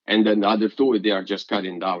 and then the other two they are just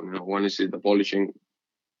cutting down. One is the polishing,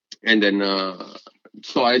 and then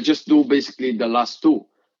so I just do basically the last two.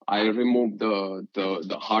 I remove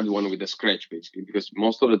the hard one with the scratch basically, because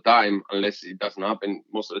most of the time, unless it doesn't happen,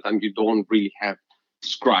 most of the time you don't really have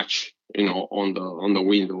scratch, on the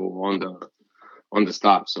window, on the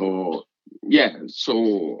stuff. So yeah,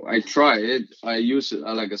 so I try it. I use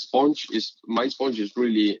like a sponge. Is my sponge is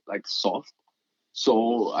really like soft,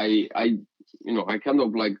 so I kind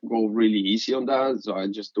of like go really easy on that. So I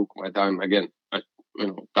just took my time again.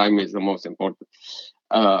 Time is the most important.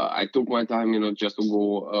 I took my time, just to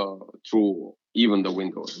go through even the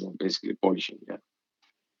window, basically polishing. Yeah.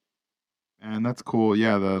 And that's cool.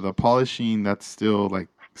 Yeah, the polishing, that's still like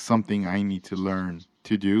something I need to learn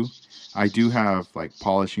to do. I do have like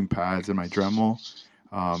polishing pads in my Dremel.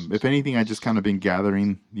 If anything, I just kind of been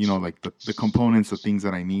gathering, like the components, the things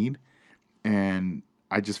that I need, and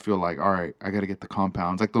I just feel like, all right, I got to get the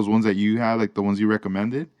compounds, like those ones that you have, like the ones you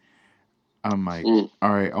recommended. I'm like, Mm. all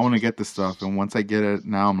right, I want to get this stuff, and once I get it,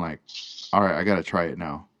 now I'm like, all right, I got to try it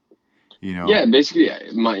now. Yeah, basically,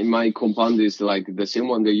 my compound is like the same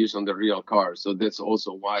one they use on the real car. So that's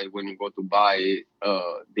also why when you go to buy it,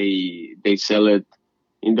 they sell it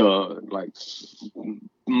in the like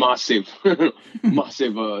massive,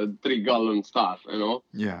 massive 3 gallon stuff.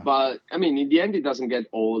 Yeah. But I mean, in the end, it doesn't get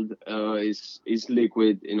old. It's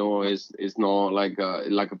liquid. It's not like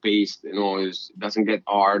a paste. It doesn't get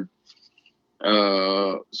hard.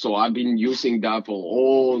 So I've been using that for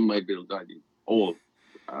all my build I did, all.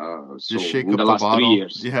 So Just shake in up the the last three bottle.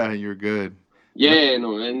 years. Yeah, you're good. That, Yeah,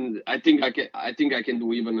 no, and I think I can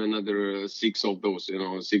do even another six of those,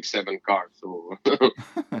 6, 7 cars. So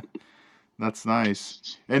that's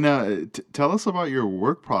nice. And tell us about your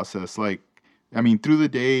work process. Like, I mean, through the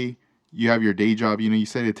day, you have your day job. You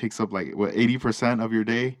said it takes up like what 80% of your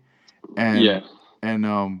day, yeah. and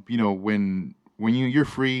when you're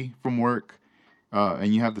free from work,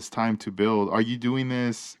 and you have this time to build, are you doing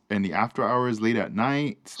this in the after hours, late at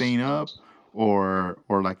night, staying up, or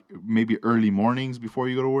like maybe early mornings before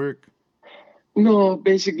you go to work? No,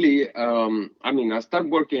 basically, I mean, I start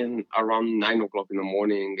working around 9 o'clock in the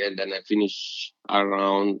morning, and then I finish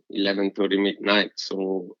around 11:30 midnight.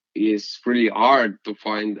 So it's really hard to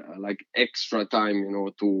find like extra time,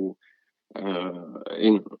 to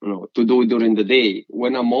do during the day.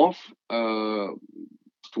 When I'm off,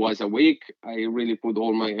 twice a week, I really put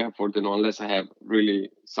all my effort, unless I have really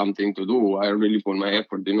something to do, I really put my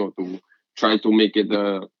effort, to try to make it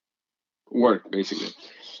work basically.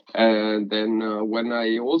 And then when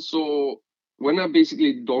I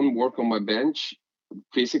basically don't work on my bench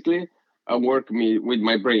physically, I work with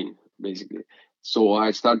my brain basically. So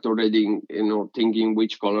I start already, thinking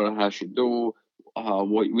which color I should do,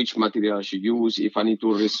 which material I should use. If I need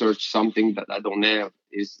to research something that I don't have,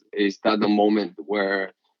 is that the moment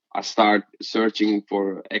where I start searching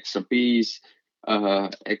for extra piece,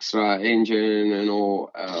 extra engine,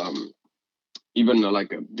 even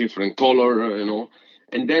like a different color,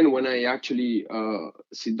 And then when I actually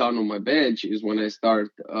sit down on my bench is when I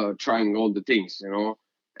start trying all the things.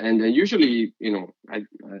 And then usually, I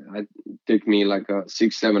take me like a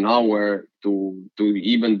 6, 7 hour to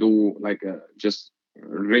even do like a just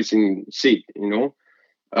racing seat.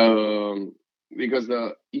 Because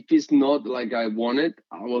if it's not like I want it,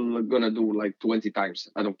 I will gonna do like 20 times.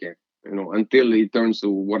 I don't care, until it turns to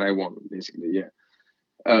what I want, basically. Yeah.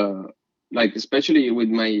 Uh, like especially with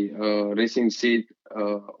my racing seat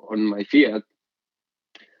on my Fiat,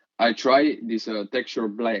 I try this texture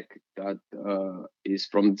black that is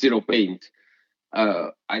from Zero Paint.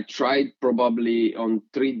 I tried probably on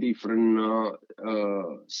 3 different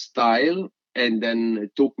style, and then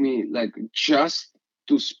it took me like just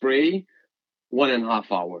to spray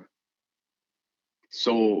 1.5 hour.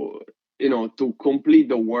 So to complete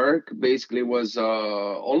the work basically was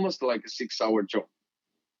almost like a 6 hour job.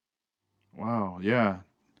 Wow, yeah.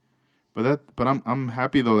 But I'm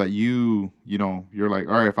happy though that you're like,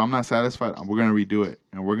 all right, if I'm not satisfied, we're gonna redo it,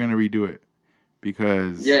 and we're gonna redo it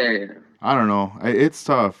because Yeah, yeah, yeah. I don't know, it's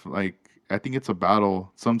tough. Like I think it's a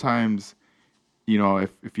battle sometimes.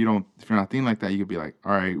 If you're not thinking like that, you could be like,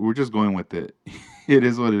 all right, we're just going with it. It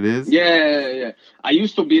is what it is. Yeah, yeah. I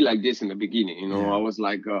used to be like this in the beginning. I Yeah. was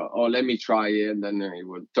like, oh, let me try it, and then it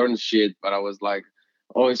would turn shit. But I was like,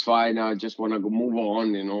 oh, it's fine. I just want to go move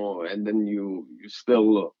on. And then you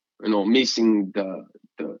still, missing the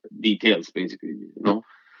details basically.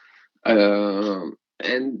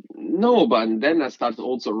 And no, but then I started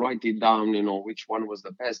also writing down, which one was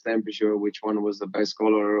the best temperature, which one was the best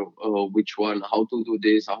color, which one, how to do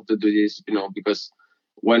this, how to do this, because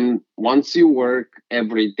once you work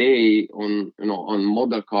every day on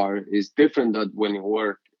model car is different than when you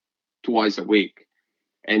work twice a week.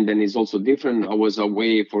 And then it's also different. I was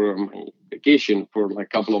away for my vacation for like a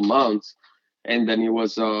couple of months. And then it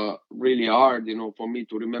was really hard, for me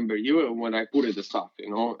to remember you when I put it the stuff.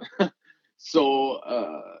 So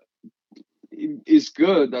it's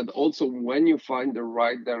good that also when you find the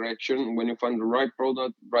right direction, when you find the right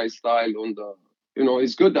product, right style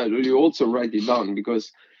it's good that you also write it down,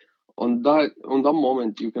 because on that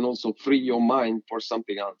moment you can also free your mind for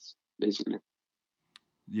something else, basically.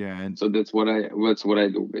 Yeah, So that's what I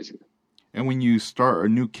do basically. and when you start a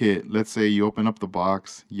new kit, let's say you open up the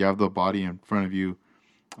box, you have the body in front of you.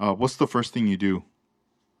 What's the first thing you do?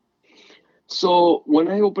 So when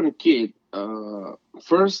I open a kit,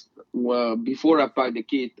 first, well, before I buy the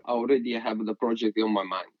kit, I already have the project on my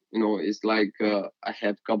mind. It's like I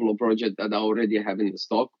have a couple of projects that I already have in the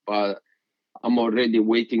stock, but I'm already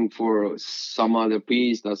waiting for some other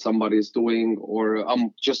piece that somebody is doing, or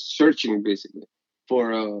I'm just searching basically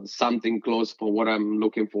for something close for what I'm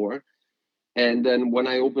looking for. And then when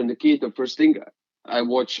I open the kit, the first thing I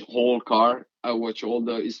watch whole car. I watch all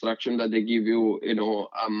the instruction that they give you.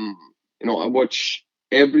 I watch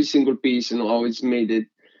every single piece. How it's made it,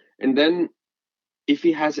 and then if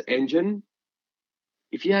he has engine,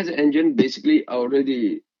 basically I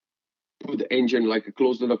already put the engine like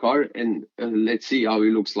close to the car, and let's see how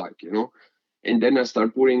it looks like. And then I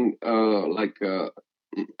start putting I,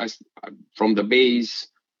 from the base.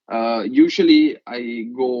 Usually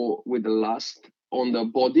I go with the last on the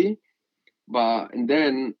body, but and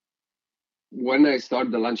then when I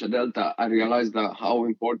start the Lancia Delta, I realized that how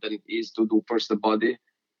important it is to do first the body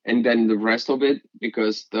and then the rest of it,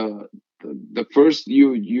 because the first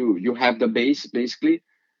you have the base basically,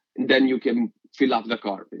 and then you can fill up the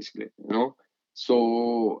car basically.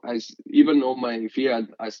 So even on my Fiat,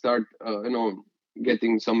 I start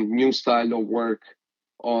getting some new style of work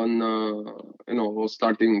on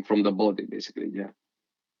starting from the body basically. Yeah.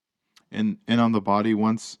 And on the body,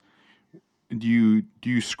 once do you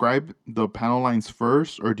scribe the panel lines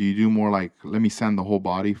first, or do you do more like let me sand the whole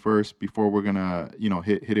body first before we're gonna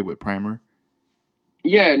hit it with primer?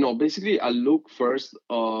 Yeah, no, basically I look first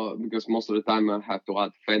because most of the time I have to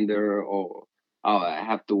add fender, or I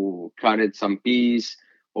have to cut it some piece,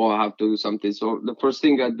 or I have to do something. So the first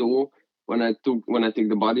thing I do when I take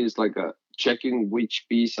the body is like checking which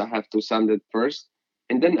piece I have to sand it first.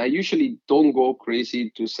 And then I usually don't go crazy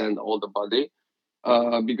to sand all the body,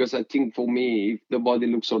 because I think for me, if the body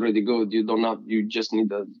looks already good, you just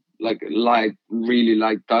need a like light, really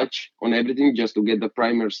light touch on everything just to get the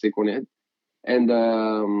primer stick on it, and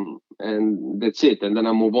that's it. And then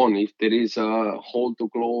I move on. If there is a hole to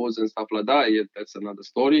close and stuff like that, yeah, that's another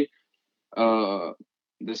story. Uh,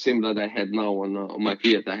 the same that I had now on my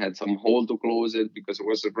Fiat, I had some hole to close it because it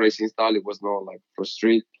was a racing style. It was not like for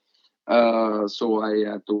street. So I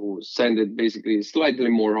had to sand it basically slightly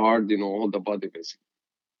more hard, all the body basically.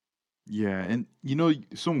 Yeah, and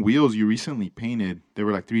some wheels you recently painted, they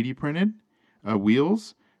were like 3D printed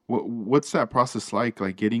wheels. What's that process like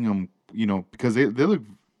getting them, because they look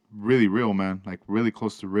really real, man, like really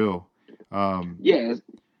close to real. Um, Yeah.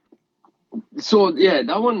 So yeah,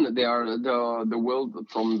 that one they are the wheel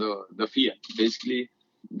from the Fiat. Basically,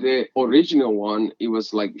 the original one, it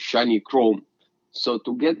was like shiny chrome. So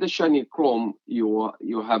to get the shiny chrome, you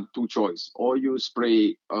have two choice: or you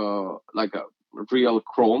spray like a real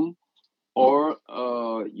chrome, or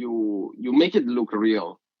you make it look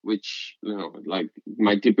real. Which like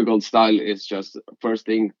my typical style is just first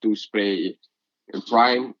thing to spray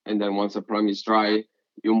prime, and then once the prime is dry,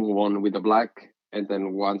 you move on with the black, and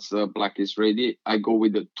then once the black is ready, I go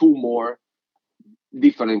with the two more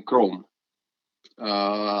different chrome,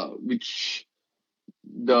 which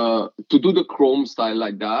the to do the chrome style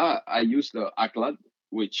like that, I use the Aclad,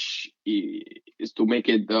 which is to make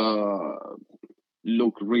it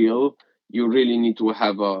look real. You really need to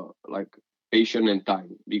have a like patience and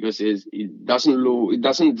time, because it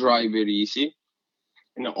doesn't dry very easy.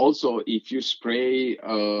 And also if you spray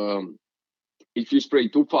too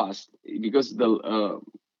fast, because the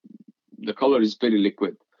color is very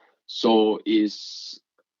liquid, so it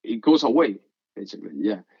goes away basically.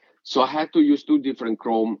 Yeah. So I had to use two different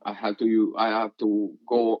chrome. I have to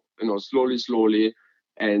go slowly,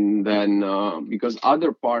 and then because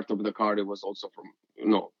other part of the car, it was also from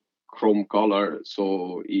chrome color,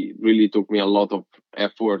 so it really took me a lot of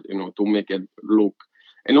effort to make it look.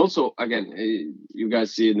 And also, again, you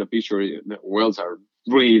guys see in the picture, the wells are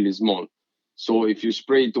really small. So if you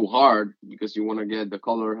spray too hard because you want to get the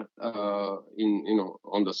color in,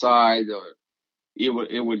 on the side, it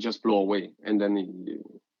will just blow away, and then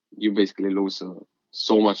you basically lose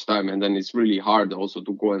so much time, and then it's really hard also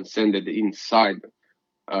to go and send it inside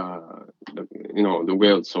uh, the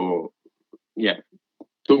well. So yeah,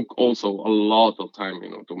 took also a lot of time,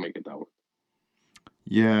 to make it out.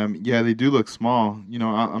 Yeah, yeah, they do look small.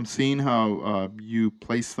 I'm seeing how you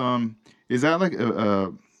place them. Is that like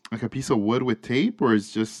a piece of wood with tape, or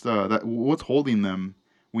is just that what's holding them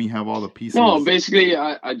when you have all the No, pieces? basically,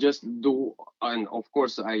 I just do, and of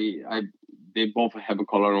course, I they both have a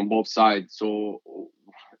color on both sides. So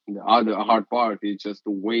the other hard part is just to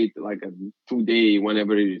wait like a 2 day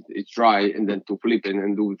whenever it's dry, and then to flip it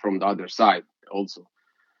and do it from the other side also.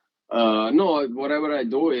 No, whatever I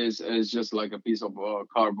do is just like a piece of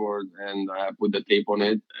cardboard, and I put the tape on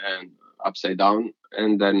it and upside down,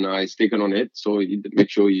 and then I stick it on it. So you make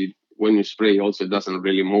sure when you spray, also it doesn't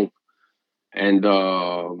really move, and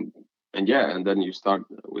yeah, and then you start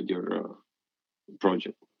with your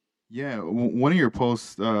project. Yeah, one of your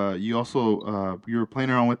posts, you also you were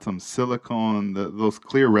playing around with some silicone, those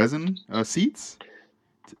clear resin seats.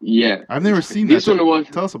 Yeah, I've never seen that. this one was,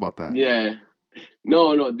 Tell us about that. yeah.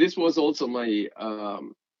 No, no, this was also my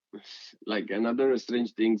like another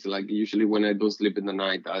strange things. Like usually when I don't sleep in the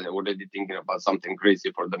night, I already thinking about something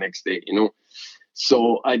crazy for the next day.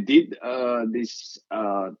 So I did this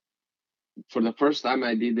for the first time.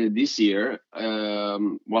 I did it this year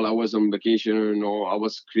while I was on vacation. I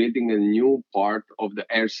was creating a new part of the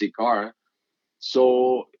RC car.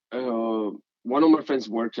 So one of my friends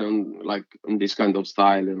works on like on this kind of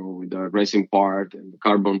style, with the racing part and the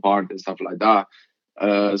carbon part and stuff like that.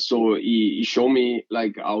 So he showed me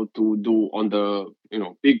like how to do on the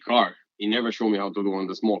big car. He never showed me how to do on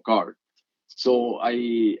the small car. So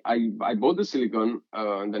I bought the silicone,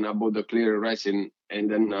 and then I bought the clear resin, and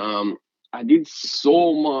then I did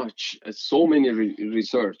so many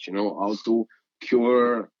research, how to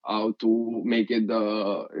cure, how to make it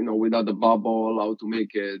without the bubble, how to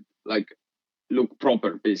make it like look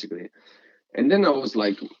proper basically. And then I was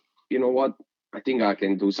like, you know what? I think I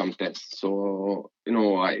can do some tests. So,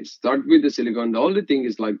 I start with the silicone. The only thing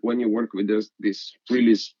is like when you work with this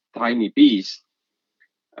really tiny piece,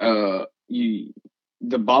 you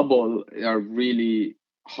the bubble are really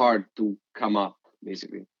hard to come up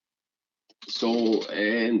basically. So,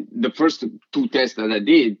 and the first two tests that I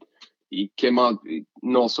did, it came out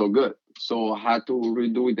not so good. So I had to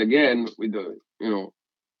redo it again with the,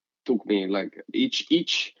 took me like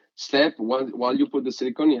each step. While you put the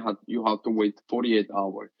silicone, you have to wait 48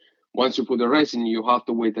 hours. Once you put the resin, you have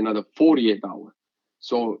to wait another 48 hours.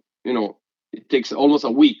 So it takes almost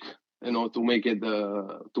a week, to make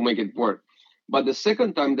it work. But the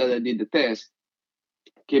second time that I did the test,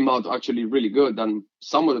 came out actually really good, and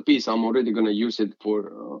some of the piece I'm already gonna use it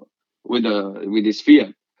for with this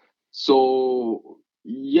Fiat. So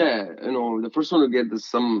yeah, the first one to get is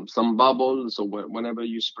some bubble. So whenever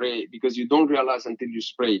you spray, because you don't realize until you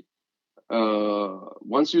spray.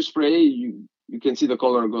 Once you spray, you can see the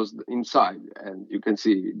color goes inside, and you can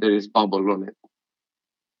see there is bubble on it.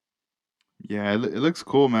 Yeah, it looks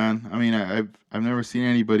cool, man. I mean, I've never seen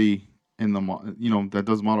anybody in that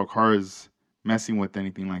does model cars messing with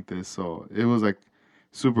anything like this. So it was like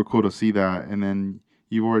super cool to see that. And then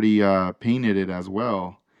you've already painted it as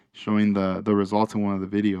well, showing the results in one of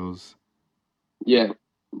the videos. Yeah,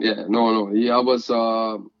 yeah, no, no. Yeah,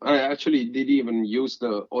 I actually did even use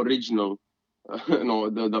the original,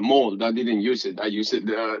 the mold. I didn't use it. I used it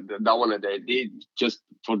that one that I did just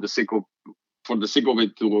for the sake of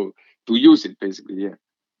it to use it basically. Yeah.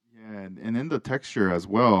 Yeah, and then the texture as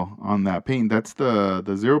well on that paint. That's the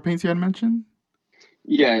zero paints you had mentioned.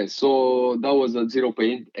 Yeah, so that was a zero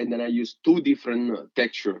paint, and then I used two different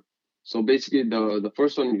texture. So basically, the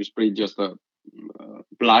first one you spray just a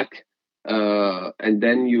black, and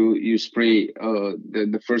then you spray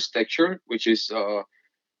the first texture, which is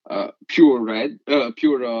pure red,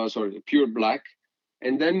 pure black,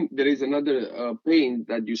 and then there is another paint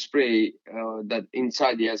that you spray that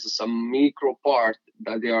inside it has some micro part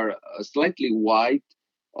that they are slightly white,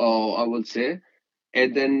 I would say,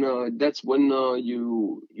 and then that's when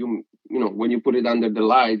when you put it under the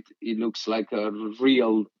light, it looks like a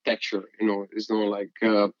real texture. It's not like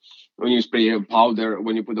when you spray a powder,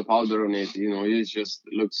 when you put the powder on it, it just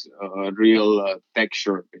looks real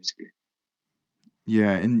texture basically.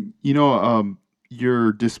 Yeah, and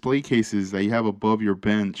your display cases that you have above your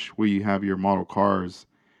bench where you have your model cars,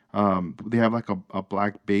 they have like a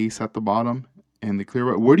black base at the bottom and the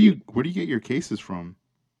clear. Where do you get your cases from?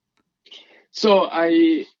 So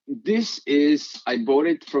I bought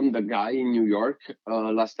it from the guy in New York.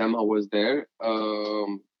 Last time I was there,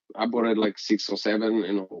 I bought it like 6 or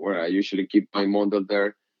 7, where I usually keep my model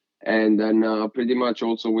there. And then pretty much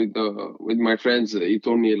also with my friends, he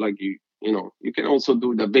told me like you can also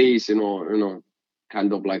do the base,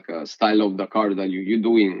 kind of like a style of the car that you're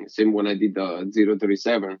doing. Same when I did the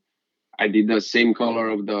 037, I did the same color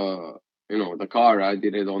of the car. I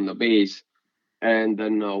did it on the base. And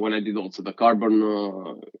then when I did also the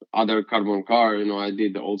other carbon car, I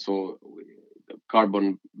did also the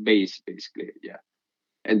carbon base basically, yeah.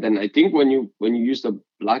 And then I think when you use the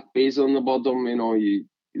black base on the bottom, it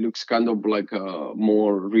looks kind of like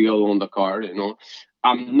more real on the car.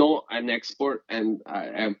 I'm not an expert and I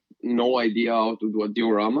have no idea how to do a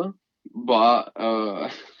diorama, but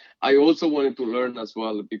I also wanted to learn as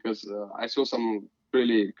well because I saw some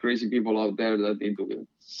really crazy people out there that they do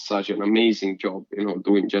such an amazing job,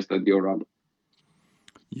 doing just a diorama.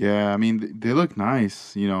 Yeah, I mean they look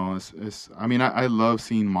nice. I mean I love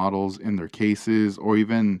seeing models in their cases, or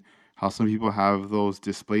even how some people have those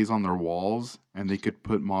displays on their walls and they could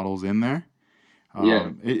put models in there.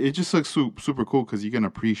 Yeah. It just looks super cool because you can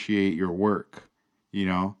appreciate your work. You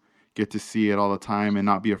know, get to see it all the time and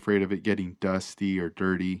not be afraid of it getting dusty or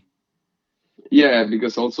dirty. Yeah,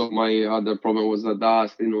 because also my other problem was the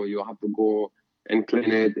dust. You have to go and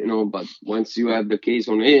clean it. But once you have the case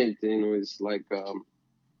on it, it's like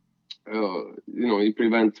you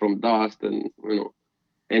prevent from dust and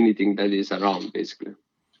anything that is around basically.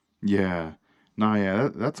 Yeah. No, yeah,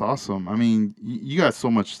 that's awesome. I mean, you got so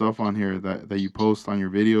much stuff on here that you post on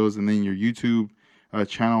your videos and then your YouTube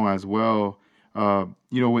channel as well.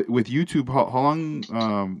 With YouTube, how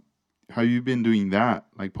long have you been doing that?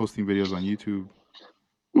 Like posting videos on YouTube?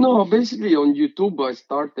 No, basically on YouTube, I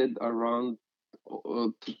started around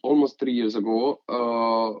almost 3 years ago.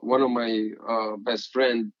 One of my best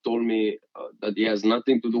friend told me that he has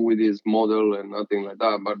nothing to do with his model and nothing like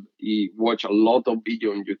that, but he watched a lot of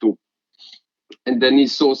video on YouTube. And then he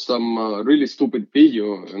saw some really stupid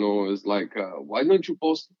video. It's like, why don't you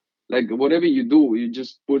post like whatever you do, you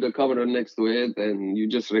just put a camera next to it and you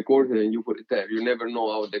just record it and you put it there. You never know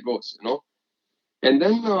how that goes. And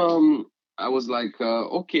then I was like,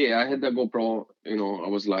 okay, I had the GoPro. I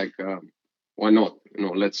was like, why not?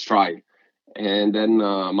 Let's try. And then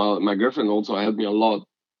my girlfriend also helped me a lot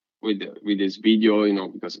with this video.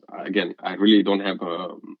 Because again, I really don't have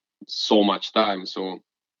so much time. So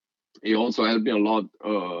he also helped me a lot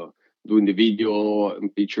doing the video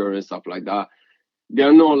and picture and stuff like that.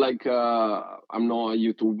 They're not like I'm not a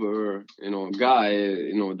YouTuber, guy,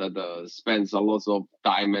 that spends a lot of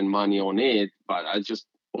time and money on it. But I just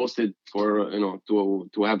post it for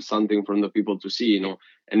to have something from the people to see.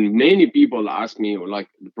 And many people ask me like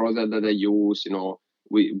the product that I use,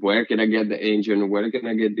 where can I get the engine? Where can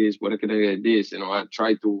I get this? Where can I get this? I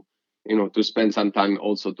try to spend some time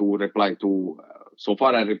also to reply to. So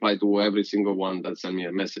far, I reply to every single one that sent me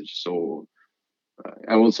a message. So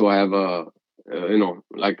I also have a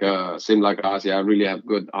like same like us. Yeah, I really have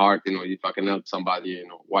good heart. If I can help somebody,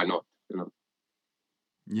 why not?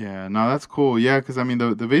 Yeah, no, that's cool. Yeah, because I mean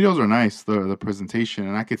the videos are nice, the presentation,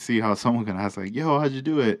 and I could see how someone can ask like, "Yo, how'd you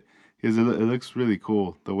do it?" Because it looks really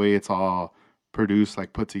cool the way it's all produced,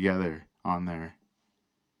 like put together on there.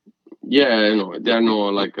 Yeah, they're no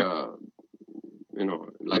like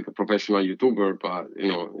like a professional YouTuber, but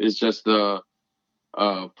it's just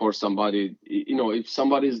for somebody. If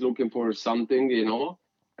somebody is looking for something, you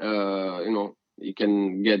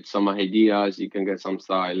can get some ideas, you can get some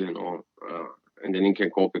style, and then you can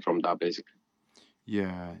copy from that basically.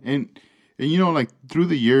 Yeah, and like through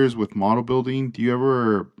the years with model building, do you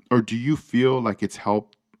ever or do you feel like it's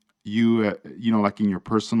helped you, like in your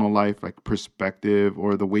personal life, like perspective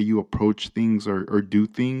or the way you approach things or do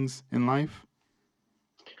things in life?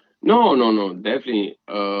 No, no, no, definitely.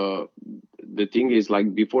 The thing is,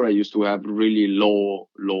 like before, I used to have really low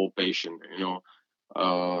patience.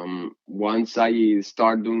 Once I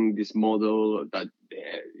start doing this model, that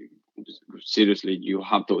seriously, you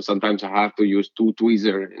have to. Sometimes I have to use two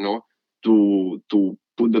tweezer, to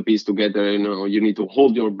put the piece together. You need to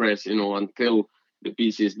hold your breath, until the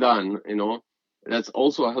piece is done. That's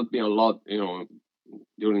also helped me a lot.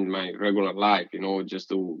 During my regular life, just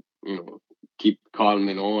to keep calm,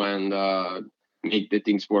 and make the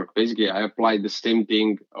things work. Basically, I apply the same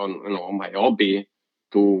thing on my hobby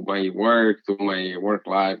to my work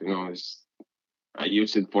life. I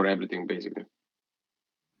use it for everything basically.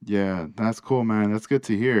 Yeah, that's cool, man. That's good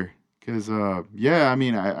to hear. Cause yeah, I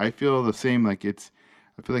mean, I feel the same. Like I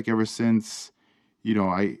feel like ever since,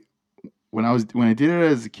 I when I did it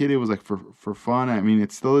as a kid, it was like for fun. I mean,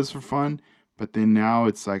 it still is for fun, But then now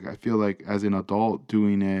it's like I feel like as an adult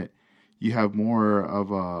doing it, you have more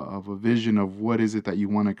of a vision of what is it that you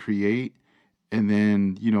want to create. And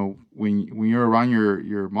then, when you're around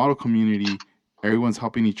your model community, everyone's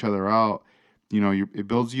helping each other out. It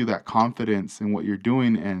builds you that confidence in what you're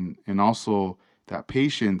doing, and also that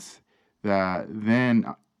patience that then,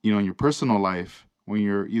 in your personal life, when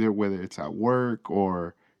you're either, whether it's at work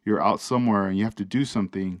or you're out somewhere and you have to do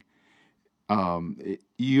something,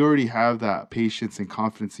 you already have that patience and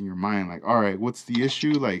confidence in your mind. Like, all right, what's the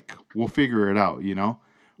issue? Like, we'll figure it out.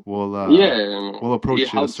 We'll Yeah, we'll it approach it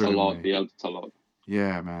a helps a certain lot. way. It helps a lot.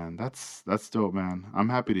 Yeah, man, that's dope, man. I'm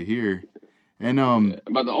happy to hear. And Yeah.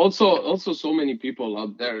 But also so many people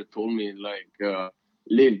out there told me like,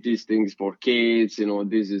 leave these things for kids.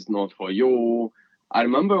 This is not for you. I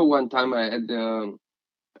remember one time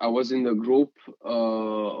I was in the group,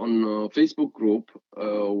 on a Facebook group,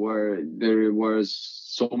 where there was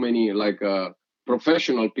so many like,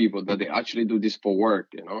 professional people that they actually do this for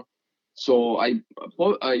work. So I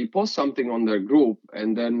post something on their group,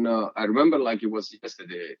 and then, I remember like it was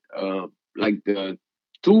yesterday. Like the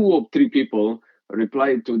two or three people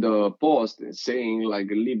replied to the post saying like,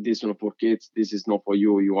 leave this one for kids. This is not for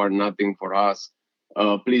you. You are nothing for us.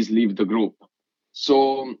 Please leave the group.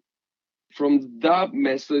 So from that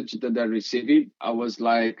message that I received, I was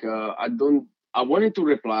like, I wanted to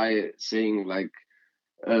reply saying like,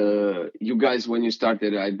 you guys, when you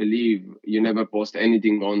started, I believe you never post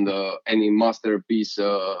anything on the any masterpiece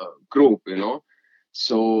group.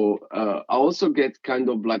 So, I also get kind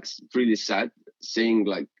of like really sad saying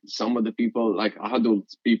like some of the people, like adult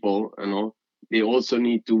people, they also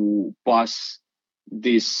need to pass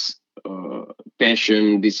this,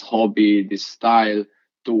 passion, this hobby, this style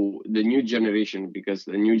to the new generation, because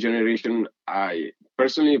the new generation, I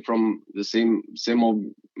personally, from the same of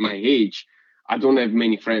my age, I don't have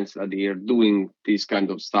many friends that they are doing this kind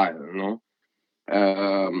of style.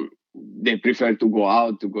 They prefer to go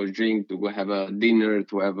out, to go drink, to go have a dinner,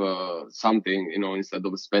 to have a something, instead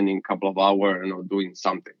of spending a couple of hours, doing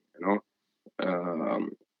something.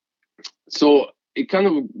 Um, so it kind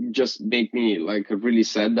of just made me like really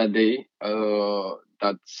sad that day,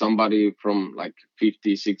 that somebody from like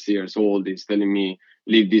 56 years old is telling me,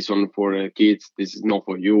 leave this one for kids. This is not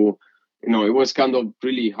for you. It was kind of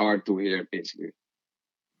really hard to hear, basically.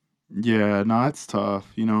 yeah, no, it's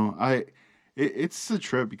tough. It's a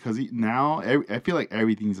trip because now I feel like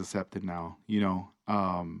everything's accepted now.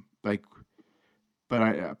 Like, but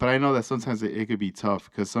I know that sometimes it could be tough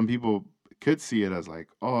because some people could see it as like,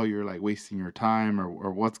 oh, you're like wasting your time,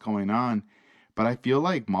 or what's going on. But I feel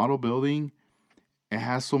like model building, it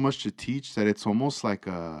has so much to teach that it's almost like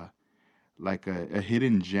a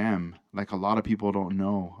hidden gem. Like a lot of people don't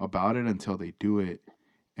know about it until they do it,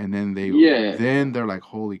 and then Yeah. they're like,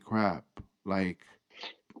 holy crap, like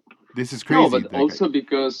this is No, crazy. but also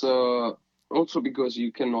because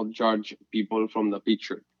you cannot judge people from the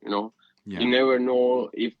picture. You Yeah, never know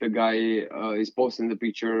if the guy, is posting the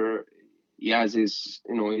picture. He has his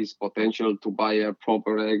potential to buy a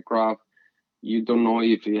proper aircraft. You don't know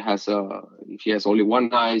if he has only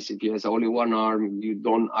one eyes, if he has only one arm. You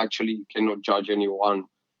don't actually cannot judge anyone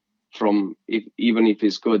from if even if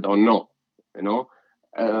it's good or not. You know,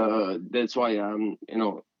 that's why,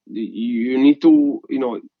 you need to,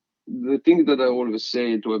 the thing that I always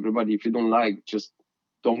say to everybody: if you don't like, just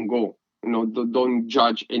don't go. Don't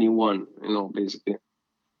judge anyone. Basically.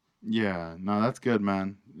 yeah, no, that's good,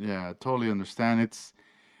 man. Yeah, I totally understand.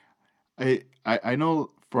 I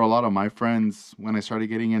know for a lot of my friends, when I started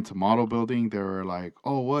getting into model building, they were like,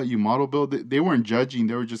 "Oh, what, you model build?" They weren't judging;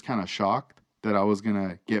 they were just kind of shocked that I was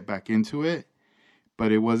gonna get back into it.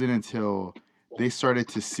 But it wasn't until they started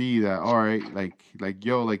to see that, all right, like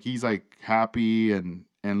yo, like he's like happy, and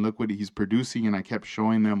look what he's producing, and I kept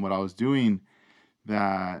showing them what I was doing,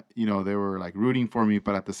 that they were like rooting for me,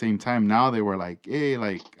 but at the same time now they were like, hey,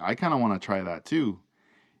 like I kind of want to try that too,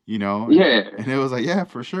 and Yeah, it was like, yeah,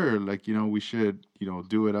 for sure, like we should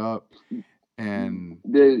do it up. And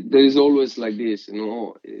there is always like this.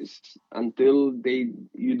 Is until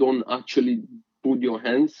you don't actually put your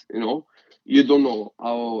hands. You don't know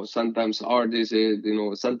how sometimes hard is it.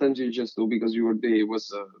 Sometimes you just do because your day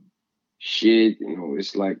was, shit.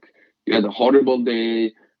 It's like you had a horrible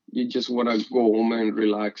day. You just want to go home and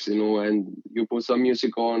relax. And you put some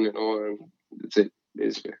music on. And that's it,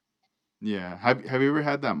 basically. yeah, have you ever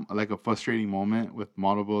had that, like, a frustrating moment with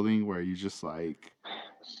model building where you just like,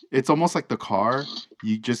 it's almost like the car,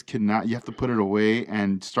 you just cannot, you have to put it away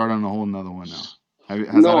and start on a whole nother one now? Has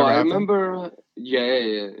that No, ever I happened? remember. Yeah, yeah,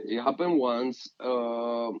 yeah. It happened once.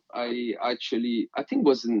 I actually, I think,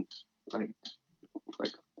 wasn't like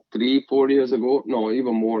like 3 4 years ago, no,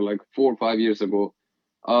 even more, like 4 5 years ago,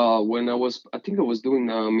 when I think I was doing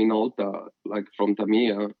Minolta, like from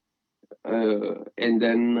Tamiya, and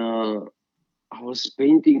then I was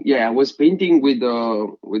painting. Yeah, I was painting with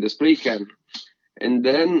a spray can, and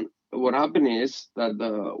then what happened is that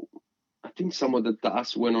I think some of the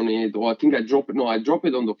dust went on it, or I think I dropped it. No, I dropped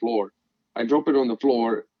it on the floor. I dropped it on the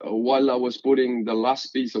floor while I was putting the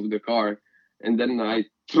last piece of the car, and then I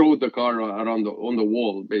threw the car around on the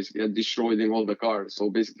wall. Basically, I destroyed all the car. So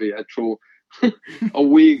basically, I threw a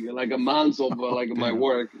week, like a month of Oh, like my damn.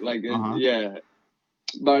 work. Like Uh-huh. yeah,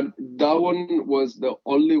 but that one was the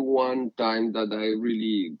only one time that I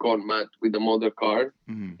really got mad with the mother car.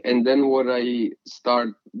 Mm-hmm. And then what I start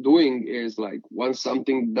doing is like once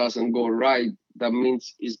something doesn't go right, that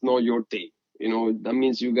means it's not your day. That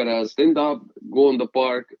means you gotta stand up, go in the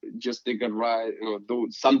park, just take a ride, do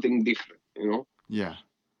something different, Yeah.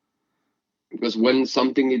 because when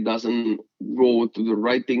something it doesn't go to the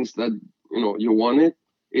right things that you want it,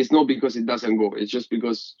 it's not because it doesn't go, it's just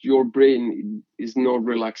because your brain is not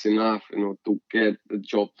relaxed enough to get the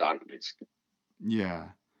job done basically. Yeah.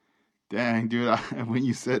 Dang, dude, when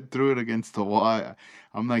you said threw it against the wall,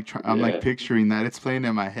 I'm like Yeah, picturing that. It's playing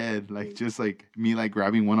in my head, like just like me like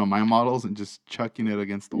grabbing one of my models and just chucking it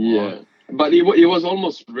against the wall. yeah, but it was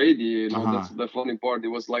almost ready, Uh-huh. that's the funny part. It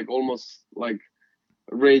was like almost like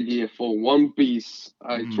ready for one piece.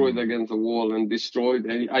 I threw it Mm. against the wall and destroyed,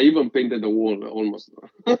 and I even painted the wall almost.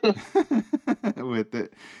 With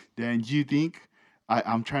it. Dan, do you think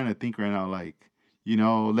I'm trying to think right now, like,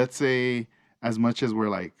 let's say as much as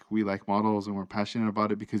we like models and we're passionate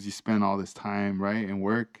about it because you spend all this time, right, and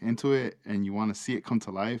work into it and you want to see it come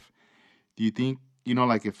to life, do you think,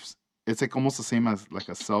 like if it's like almost the same as like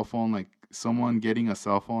a cell phone, like someone getting a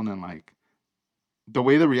cell phone and like the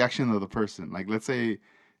way the reaction of the person, like let's say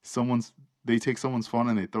someone's they take someone's phone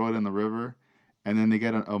and they throw it in the river, and then they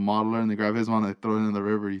get a modeler and they grab his one and they throw it in the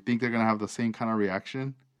river. You think they're gonna have the same kind of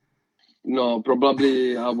reaction? No,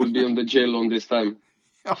 probably I will be on the jail on this time.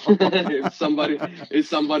 if somebody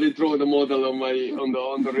throw the model on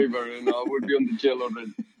the river, I would be on the jail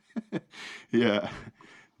already. Yeah,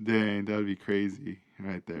 dang, that would be crazy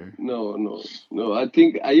right there. No, no, no. I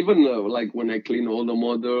think I even like when I clean all the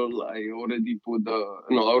model, I already put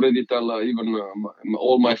I already tell even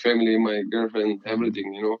all my family, my girlfriend, Hmm.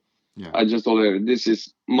 everything. Yeah. I just told her this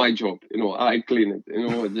is my job. I clean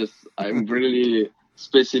it. Just I'm really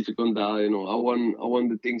specific on that. I want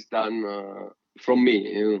the things done from me.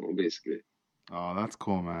 Basically. Oh, that's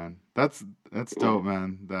cool, man. That's Yeah. dope,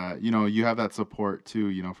 man. That you have that support too,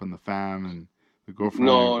 from the fam and the girlfriend.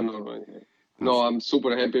 No, no, no. No, That's I'm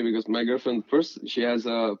super happy because my girlfriend, first, she has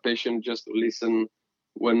a patient just to listen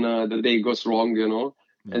when the day goes wrong, and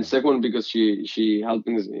yeah. second, because she helped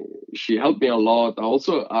me a lot. I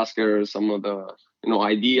also ask her some of the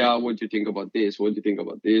idea. What do you think about this? What do you think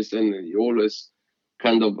about this? And you always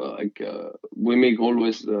kind of we make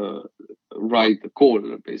always the right call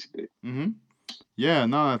basically. Mm-hmm. Yeah,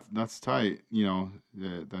 no, that's tight.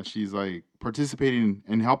 That she's like participating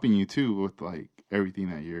and helping you too with like everything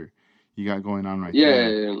that you got going on right Yeah,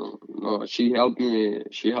 there. no, she helped me.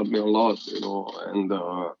 She helped me a lot, and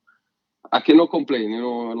I cannot complain.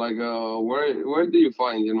 Like where do you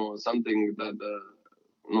find something that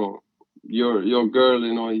your girl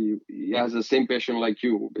he has the same passion like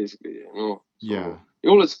you basically. Yeah. So it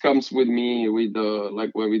always comes with me with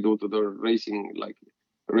like when we go to the racing, like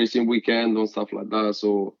racing weekend and stuff like that.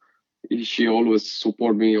 So she always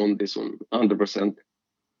support me on this one 100%.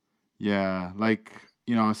 Yeah, like,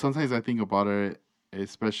 sometimes I think about it,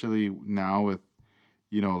 especially now with,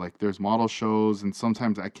 like there's model shows and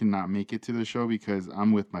sometimes I cannot make it to the show because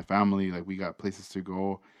I'm with my family, like we got places to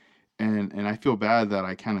go, and I feel bad that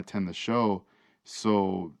I can't attend the show.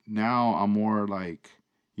 So now I'm more like,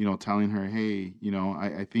 telling her, hey,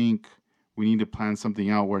 I think we need to plan something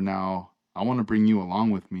out where now I want to bring you along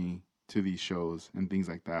with me to these shows and things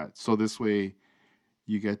like that. So this way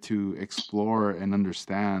you get to explore and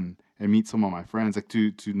understand and meet some of my friends, like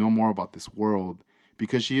to know more about this world,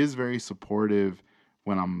 because she is very supportive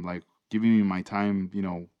when I'm like giving me my time,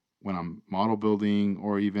 when I'm model building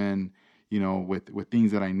or even, with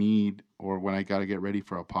things that I need or when I got to get ready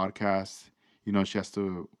for a podcast. She has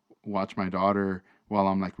to watch my daughter while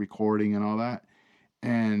I'm like recording and all that.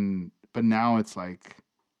 And but now it's like,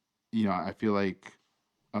 I feel like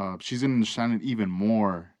she's gonna understand it even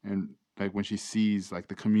more, and like when she sees like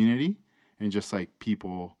the community and just like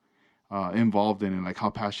people involved in it, like how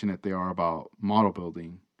passionate they are about model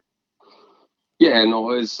building. Yeah,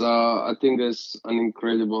 no, it's I think it's an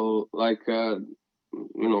incredible, like other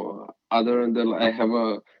than I have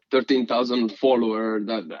a 13,000 follower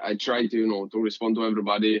that I try to, to respond to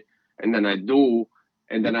everybody, and then I do.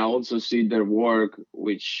 And then I also see their work,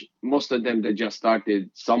 which most of them they just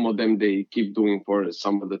started. Some of them they keep doing for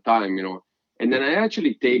some of the time, And then I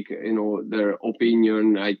actually take, their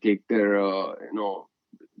opinion. I take their,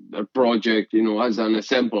 their project, as an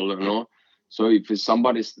example, So if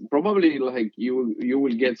somebody's probably like you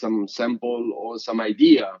will get some sample or some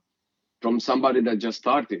idea from somebody that just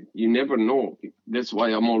started. You never know. That's why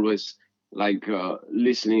I'm always like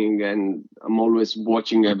listening, and I'm always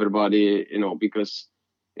watching everybody, because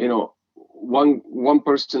one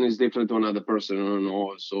person is different to another person,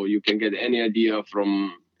 so you can get any idea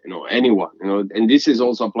from anyone, and this is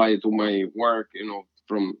also applied to my work,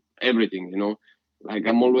 from everything, like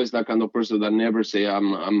I'm always that kind of person that never say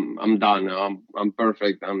I'm done, I'm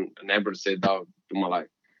perfect. I'm never say that to my life.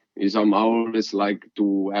 Is I always like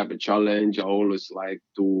to have a challenge. I always like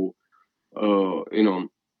to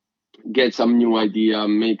get some new idea,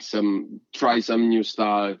 try some new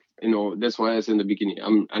stuff. That's why I said in the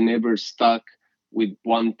beginning, I never stuck with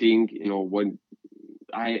one thing. When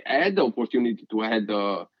I had the opportunity to add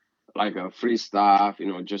like a free stuff,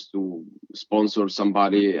 just to sponsor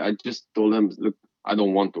somebody, I just told them, look, I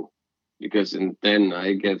don't want to, because and then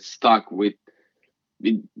I get stuck with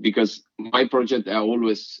because my project are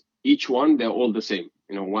always each one they're all the same.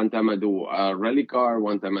 One time I do a rally car,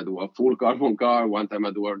 one time I do a full carbon car, one time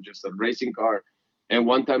I do just a racing car, and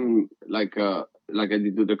one time like I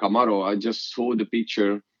did do the Camaro, I just saw the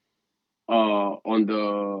picture on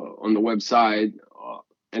the website,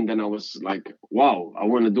 and then I was like, wow, I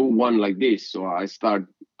want to do one like this. So I start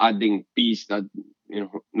adding piece that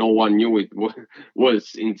no one knew it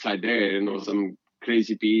was inside there. Some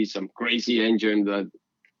crazy piece, some crazy engine that.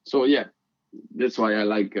 So yeah, that's why I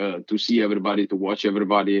like to see everybody, to watch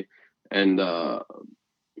everybody, and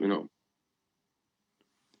you know.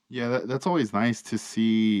 Yeah, that's always nice to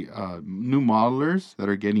see new modelers that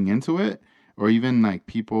are getting into it, or even like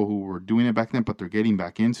people who were doing it back then, but they're getting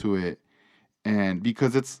back into it. And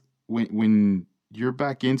because it's when you're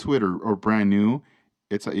back into it, or brand new,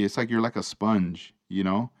 it's like you're like a sponge,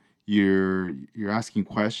 You're asking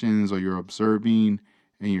questions, or you're observing,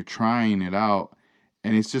 and you're trying it out,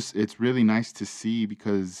 and it's really nice to see,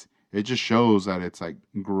 because it just shows that it's like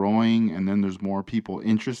growing, and then there's more people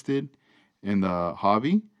interested in the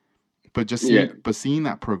hobby. But Yeah, seeing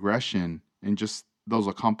that progression, and just those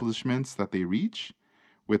accomplishments that they reach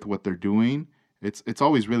with what they're doing, it's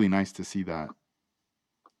always really nice to see that.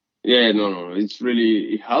 yeah, no.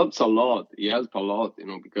 It helps a lot. It helps a lot,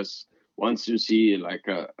 because once you see like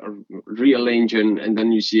a real engine, and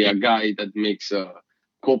then you see a guy that makes a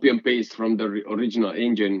copy and paste from the original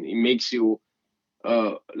engine, it makes you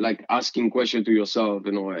like asking question to yourself,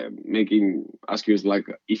 making ask you like,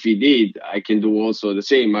 if he did, I can do also the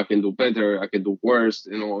same. I can do better. I can do worse.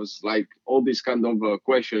 It's like all this kind of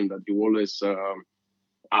question that you always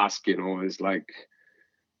ask. It's like,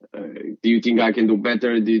 do you think I can do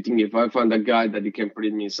better? Do you think if I find a guy that he can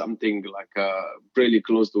print me something like really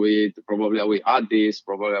close to it, probably I will add this,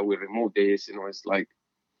 probably I will remove this. It's like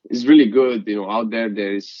it's really good. Out there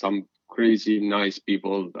is some crazy nice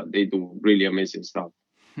people that they do really amazing stuff.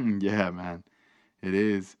 Yeah, man, it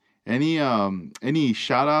is. Any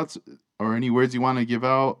shout outs or any words you want to give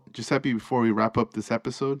out, Giuseppe, before we wrap up this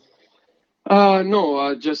episode? No,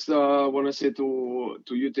 I just want to say to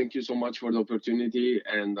you, thank you so much for the opportunity,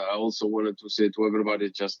 and I also wanted to say to everybody,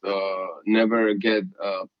 just never get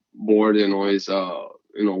bored. Is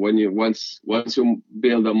when you once you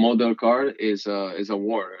build a model car, is a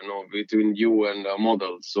war, between you and the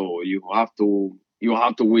model. So you have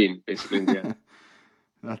to win basically in the end.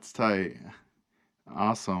 That's tight.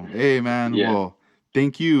 Awesome. Hey, man. Yeah. Well,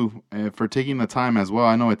 thank you for taking the time as well.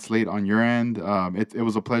 I know it's late on your end. It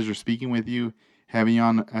was a pleasure speaking with you, having you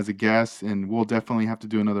on as a guest, and we'll definitely have to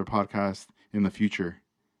do another podcast in the future.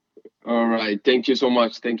 All right. Thank you so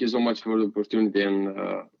much. Thank you so much for the opportunity, and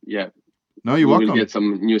yeah, No, you're we will get welcome.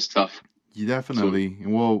 some new stuff You soon. definitely,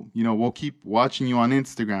 and we'll keep watching you on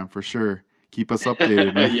Instagram for sure. Keep us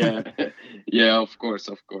updated, Yeah, man. yeah, of course,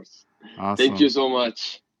 of course. Thank you Awesome. so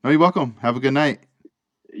much. No, you're welcome. Have a good night.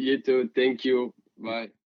 You too. Thank you. Bye.